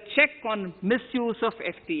a check on misuse of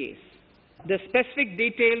FTAs. The specific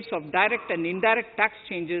details of direct and indirect tax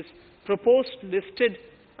changes proposed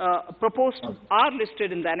are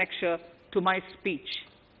listed in the annexure to my speech.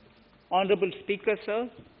 Honorable Speaker, sir,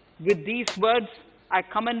 with these words, I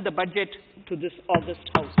commend the budget to this august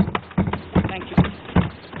House. Thank you.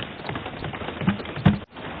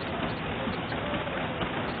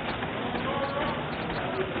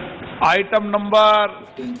 Item number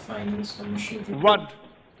 15th Finance Commission report. 1,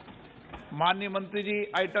 माननीय मंत्री जी,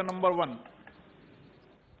 item number 1।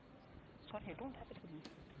 Sorry, I don't have it with me.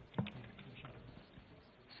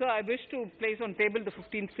 Sir, I wish to place on table the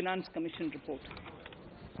 15th Finance Commission report.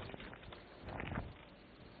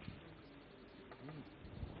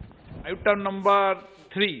 Item number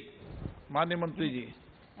 3, माननीय मंत्री जी।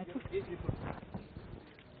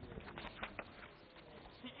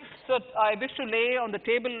 So, I wish to lay on the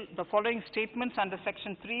table the following statements under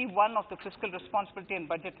Section 3(1) of the Fiscal Responsibility and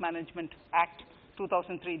Budget Management Act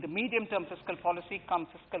 2003, the medium-term fiscal policy cum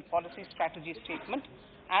fiscal policy strategy statement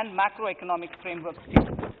and macroeconomic framework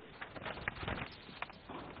statement.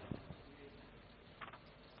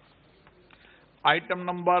 Item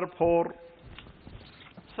number 4.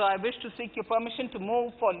 So, I wish to seek your permission to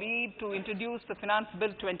move for leave to introduce the Finance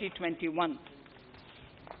Bill 2021.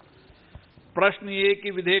 प्रश्न ये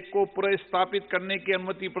कि विधेयक को पुनर्स्थापित करने की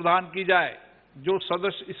अनुमति प्रदान की जाए। जो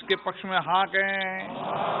सदस्य इसके पक्ष में हाँ कहें,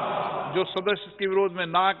 जो सदस्य इसके विरोध में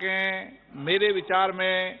ना कहें। मेरे विचार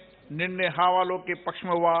में निर्णय हाँ वालों के पक्ष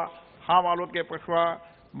में हुआ, हाँ वालों के पक्ष हुआ।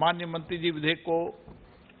 माननीय मंत्री जी विधेयक को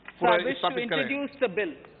पुनर्स्थापित करें।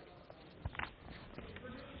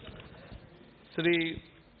 Shri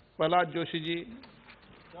Prahlad Joshi ji.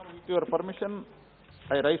 With your permission,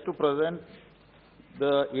 I rise to present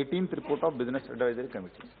the 18th report of Business Advisory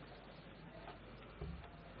Committee.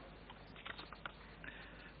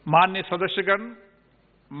 माननीय सदस्यगण,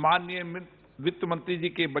 माननीय वित्त मंत्री जी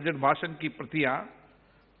के बजट भाषण की प्रतियां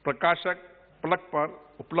प्रकाशक फलक पर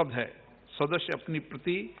उपलब्ध है। सदस्य अपनी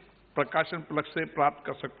प्रति प्रकाशन फलक से प्राप्त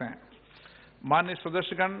कर सकते हैं। माननीय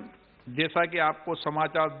सदस्यगण, जैसा कि आपको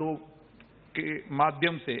समाचार 2 के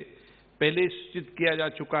माध्यम से पहले सूचित किया जा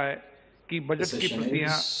चुका है की बजट की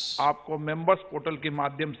प्रतियां आपको मेंबर्स पोर्टल के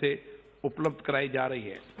माध्यम से उपलब्ध कराई जा रही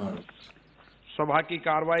है। सभा की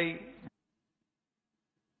कार्रवाई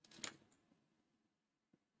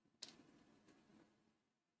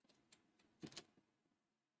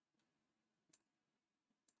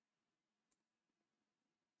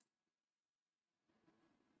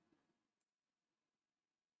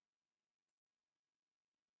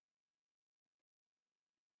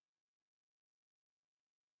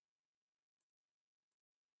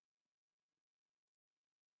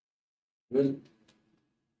Well,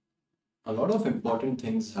 a lot of important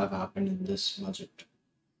things have happened in this budget.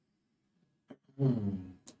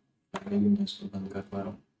 Finally, मैं इसको बंद कर पा रहा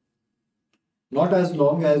हूँ. Not as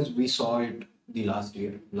long as we saw it the last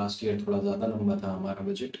year. Last year थोड़ा ज़्यादा लंबा था हमारा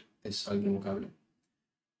बजट इस साल के मुकाबले.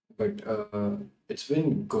 But it's been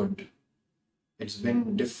good. It's been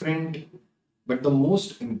different. But the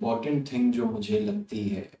most important thing जो मुझे लगती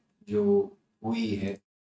है, जो हुई है,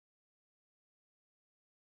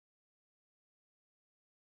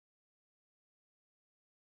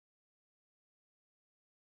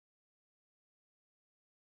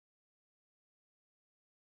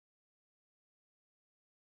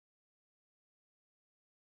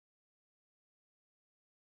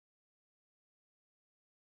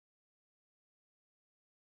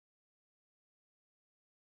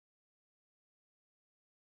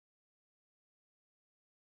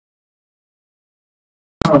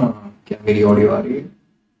 क्या मेरी ऑडियो आ रही है?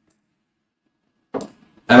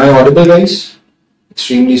 Am I audible, guys?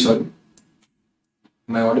 Extremely sorry.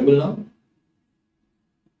 Am I audible now?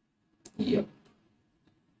 Yep.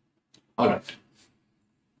 All right.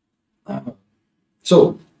 So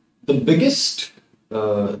the biggest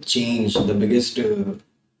change, the biggest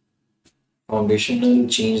foundational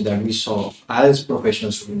change that we saw as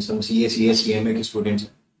professional students, हम CA, CS, CMA के students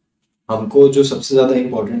हैं, हमको जो सबसे ज्यादा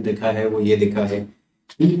important दिखा है वो ये दिखा है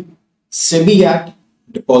कि SEBI Act,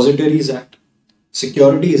 Depositories Act,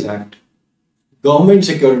 Securities Act, Government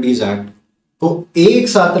Securities Act को एक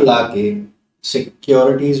साथ लाके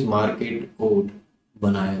सिक्योरिटीज मार्केट कोड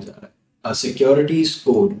बनाया जा रहा है. सिक्योरिटीज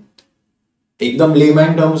कोड एकदम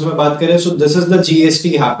लेमैन टर्म्स में बात करें, so this is the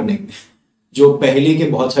GST happening. जो पहले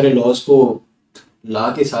के बहुत सारे लॉज को ला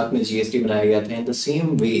के साथ में जीएसटी बनाया गया था, इन द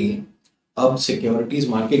सेम वे अब सिक्योरिटीज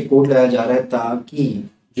मार्केट कोड लाया जा रहा है ताकि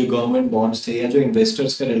जो गवर्नमेंट बॉन्ड्स थे या जो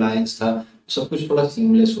इन्वेस्टर्स का रिलायंस था सब कुछ थोड़ा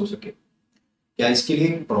सीमलेस हो सके. क्या इसके लिए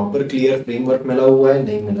प्रॉपर क्लियर फ्रेमवर्क मिला हुआ है?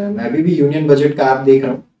 नहीं मिला है. मैं अभी भी यूनियन बजट का ऐप देख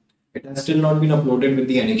रहा हूँ. It has still not been uploaded with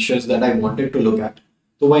the annexures that I wanted to look at.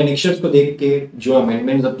 तो वो एनेक्शर्स को देख के जो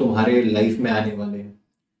अमेंडमेंट्स अब तुम्हारे लाइफ में आने वाले हैं,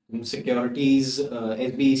 तुम सिक्योरिटीज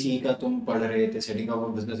एसबीसी का तुम पढ़ रहे थे, setting up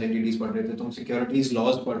of business entities पढ़ रहे थे, तुम सिक्योरिटीज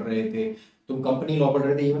लॉज पढ़ रहे थे, तुम कंपनी लॉ पढ़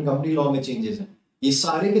रहे थे, इवन कंपनी लॉ में चेंजेस हैं. ये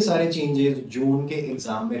सारे के सारे चेंजेस जून के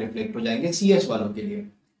एग्जाम में रिफ्लेक्ट हो जाएंगे सीएस वालों के लिए.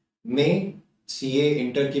 मैं सीए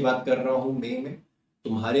इंटर की बात कर रहा हूँ, मई में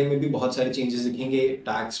तुम्हारे में भी बहुत सारे चेंजेस दिखेंगे.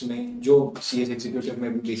 टैक्स में जो सीएस एग्जीक्यूटिव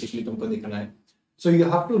में भी बेसिकली तुमको दिखना है. So you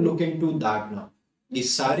have to look into that now. ये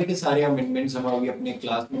सारे के सारे अमेंडमेंट्स हम अभी अपने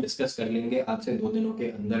क्लास में डिस्कस कर लेंगे आज से 2 दिनों के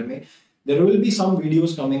अंदर में. There will be some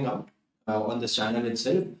videos coming out on this channel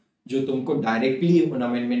itself जो तुमको डायरेक्टली उन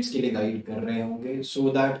अमेंडमेंट्स के लिए गाइड कर रहे होंगे, so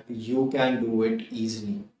that you can do it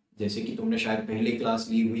easily. जैसे कि तुमने शायद पहले क्लास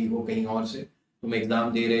ली हुई हो कहीं और से, तुम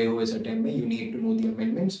एग्जाम दे रहे हो इस टाइम में, you need to know the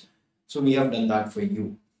amendments. So we have done that for you.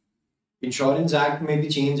 Insurance act में भी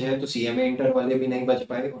चेंज है, तो सीएमए इंटर वाले भी नहीं बच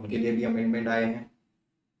पाए, उनके लिए भी अमेंडमेंट आए हैं.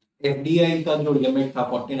 एफडीआई का जो लिमिट था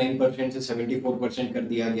 49% से 74% कर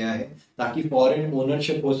दिया गया है ताकि फॉरेन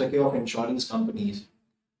ओनरशिप हो सके ऑफ इंश्योरेंस कंपनीज.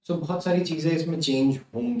 सो बहुत सारी चीजें इसमें चेंज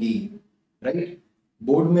होंगी, राइट.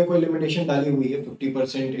 बोर्ड में कोई लिमिटेशन डाली हुई है,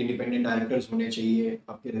 50% इंडिपेंडेंट डायरेक्टर्स होने चाहिए,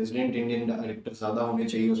 आपके रेजिडेंट इंडियन डायरेक्टर ज्यादा होने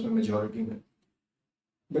चाहिए उसमें मेजोरिटी में,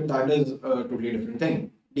 but that is totally different thing.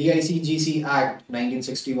 DICGC act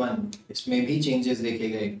 1961, इसमें भी चेंजेस देखे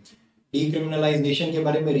गए. डीक्रिमिनलाइजेशन के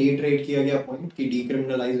बारे में रीइटरेट किया गया पॉइंट कि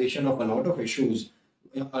decriminalisation of a lot of issues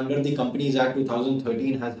under the companies act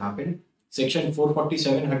 2013 has happened. Section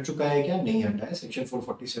 447 हट चुका है क्या? नहीं हटा है. सेक्शन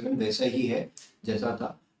 447 वैसा ही है जैसा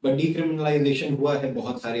था, बट डीक्रिमिनलाइजेशन हुआ है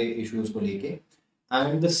बहुत सारे इश्यूज को लेके.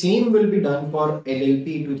 And the same will be done for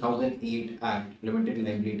LLP 2008 act, limited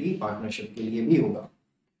liability partnership के लिए भी होगा.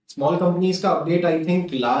 स्मॉल कंपनीज का update I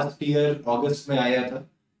think last year अगस्त में आया था,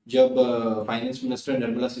 जब फाइनेंस मिनिस्टर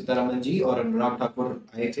निर्मला सीतारमण जी और अनुराग ठाकुर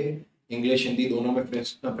आए थे. इंग्लिश हिंदी दोनों में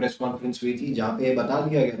प्रेस कॉन्फ्रेंस हुई थी जहाँ पे बता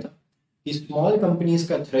दिया गया था कि स्मॉल कंपनीज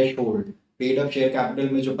का threshold paid up share capital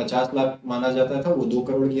में जो 50 लाख माना जाता था वो 2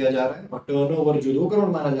 करोड़ किया जा रहा है, और टर्नओवर जो 2 करोड़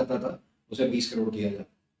माना जाता था उसे 20 करोड़ किया जाता है.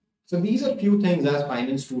 So these are few things as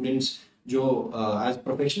finance students जो as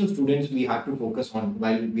professional students we have to focus on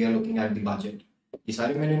while we are looking at the budget. ये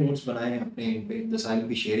सारे मैंने नोट्स बनाए हैं अपने एंड पे, this I will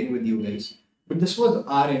be sharing with you guys, but this was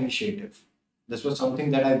our initiative, this was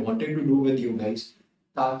something that I wanted to do with you guys,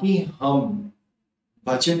 ताकि हम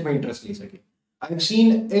budget में इंटरेस्ट ले सके। I have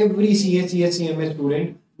seen every CA CMA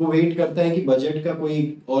student वो wait करता है कि budget का कोई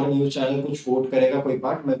और न्यूज चैनल कुछ कोट करेगा कोई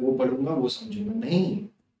पार्ट, मैं वो पढ़ूंगा वो समझूंगा। नहीं,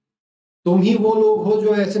 तुम ही वो लोग हो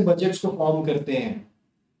जो ऐसे बजट्स को फॉर्म करते हैं।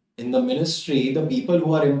 In the ministry, the people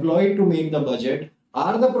who are employed to make the budget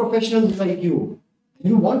are the professionals like you.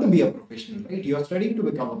 You want to be a professional, right? You are studying to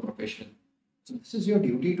become a professional. So this is your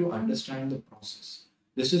duty to understand the process.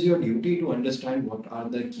 This is your duty to understand what are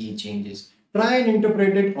the key changes. Try and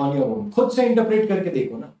interpret it on your own. खुद से interpret करके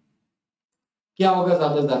देखो ना, क्या होगा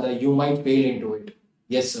ज्यादा से ज्यादा? You might fail into it.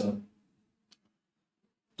 Yes sir.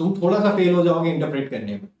 तुम थोड़ा सा फेल हो जाओगे इंटरप्रेट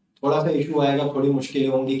करने में, थोड़ा सा इशू आएगा, थोड़ी मुश्किलें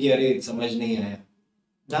होंगी कि अरे समझ नहीं आया,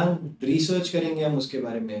 डन, रिसर्च करेंगे हम उसके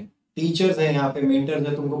बारे में। टीचर्स हैं यहाँ पे, मेंटर्स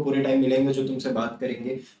हैं, तुमको पूरे टाइम मिलेंगे जो तुमसे बात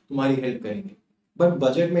करेंगे, तुम्हारी हेल्प करेंगे। बट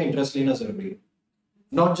बजट में इंटरेस्ट लेना जरूरी है,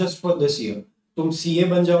 not just for this year. तुम सीए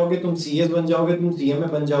बन जाओगे, तुम सीएस बन जाओगे, तुम सीएमए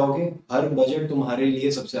बन जाओगे, हर बजट तुम्हारे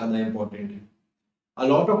लिए सबसे ज्यादा इंपॉर्टेंट है। A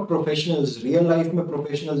lot of professionals, real life में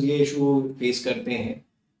प्रोफेशनल्स ये इशू फेस करते हैं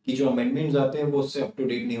कि जो अमेंडमेंट्स आते हैं वो उससे अप टू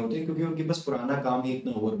डेट नहीं होते, क्योंकि उनके पास पुराना काम ही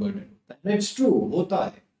इतना ओवरबर्डन होता है। इट्स ट्रू, होता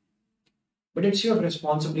है, बट इट्स योर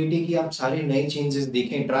रिस्पॉन्सिबिलिटी कि आप सारे नए चेंजेस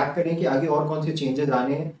देखें, ट्रैक करें कि आगे और कौन से चेंजेस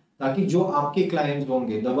आने हैं, ताकि जो आपके क्लाइंट्स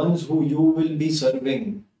होंगे, the ones who you will be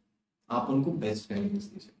serving, आप उनको बेस्ट गाइडेंस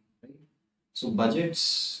दे सकें। सो बजट्स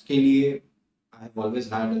के लिए I have always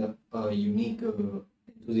had a unique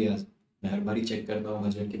enthusiasm. मैं हर बार ही चेक करता हूँ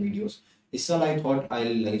बजट के वीडियोस। इस साल I thought I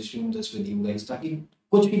will live stream this with you guys, ताकि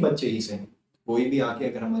कुछ भी बच्चे ही से कोई भी आके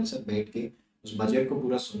अगर हमारे साथ बैठ के उस बजट को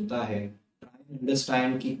पूरा सुनता है,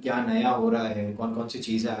 अंडरस्टैंड कि क्या नया हो रहा है, कौन कौन सी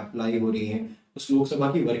चीज़ें अप्लाई हो रही हैं, उस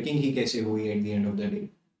लोकसभा की वर्किंग ही कैसे हुई at the end of the day,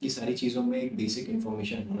 ये सारी चीज़ों में एक बेसिक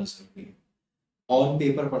इन्फॉर्मेशन होना जरूरी है। ऑन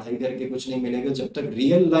पेपर पढ़ाई करके कुछ नहीं मिलेगा जब तक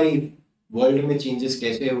रियल लाइफ वर्ल्ड में चेंजेस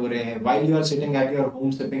कैसे हो रहे हैं, while you are sitting at your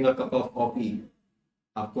home sipping a cup of coffee,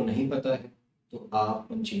 आपको नहीं पता है तो आप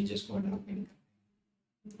उन चेंजेस को अडॉप्ट नहीं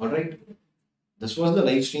कर। Alright, this was the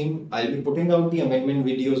live stream. I will be putting out the amendment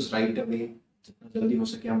videos right away, जितना जल्दी हो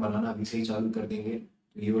सके हम बनाना अभी से ही चालू कर देंगे,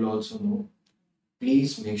 तो you will also no.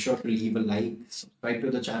 Please make sure to leave a like, subscribe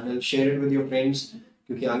to the channel, share it with your friends,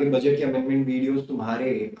 क्योंकि आगे बजट के अमेंडमेंट वीडियोस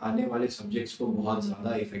तुम्हारे आने वाले सब्जेक्ट्स को बहुत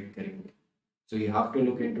ज़्यादा इफेक्ट करेंगे। So you have to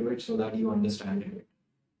look into it so that you understand it.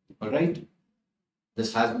 Alright,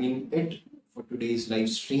 this has been it for today's live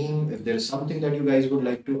stream. If there is something that you guys would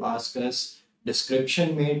like to ask us,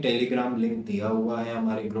 description में Telegram link दिया हुआ है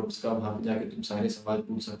हमारे groups का, वहाँ पे जाके तुम सारे सवाल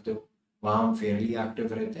पूछ सकते हो, वहाँ हम फेयरली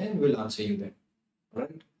एक्टिव रहते हैं, will answer you there.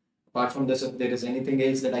 Right, apart from this, if there is anything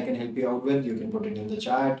else that I can help you out with, you can put it in the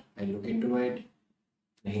chat, I look into it.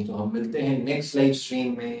 नहीं तो हम मिलते हैं next live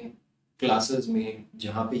stream में, classes में,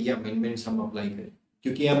 जहाँ पे ये अमेंडमेंट्स हम अप्लाई करें,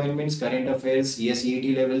 क्योंकि अमेंडमेंट्स करंट अफेयर्स या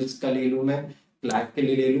सीईटी लेवल्स का ले लूँ मैं, क्लैक के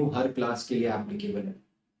लिए ले लूँ, हर क्लास के लिए एप्लीकेबल है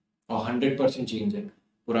और 100% चेंज है।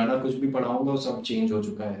 पुराना कुछ भी पढ़ाऊंगा वो सब चेंज हो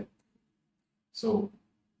चुका है। सो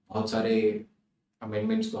बहुत सारे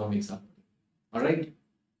अमेंडमेंट्स को हम एक साथ। Alright,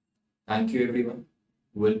 thank you everyone,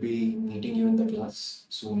 will be meeting you in the class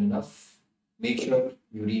soon enough. Make sure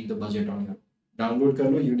you read the budget on your, download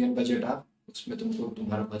कर लो यूनियन बजट ऐप, उसमें तुमको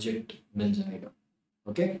तुम्हारा बजट मिल जाएगा।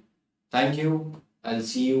 Okay, thank you, I will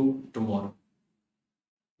see you tomorrow,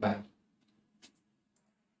 bye.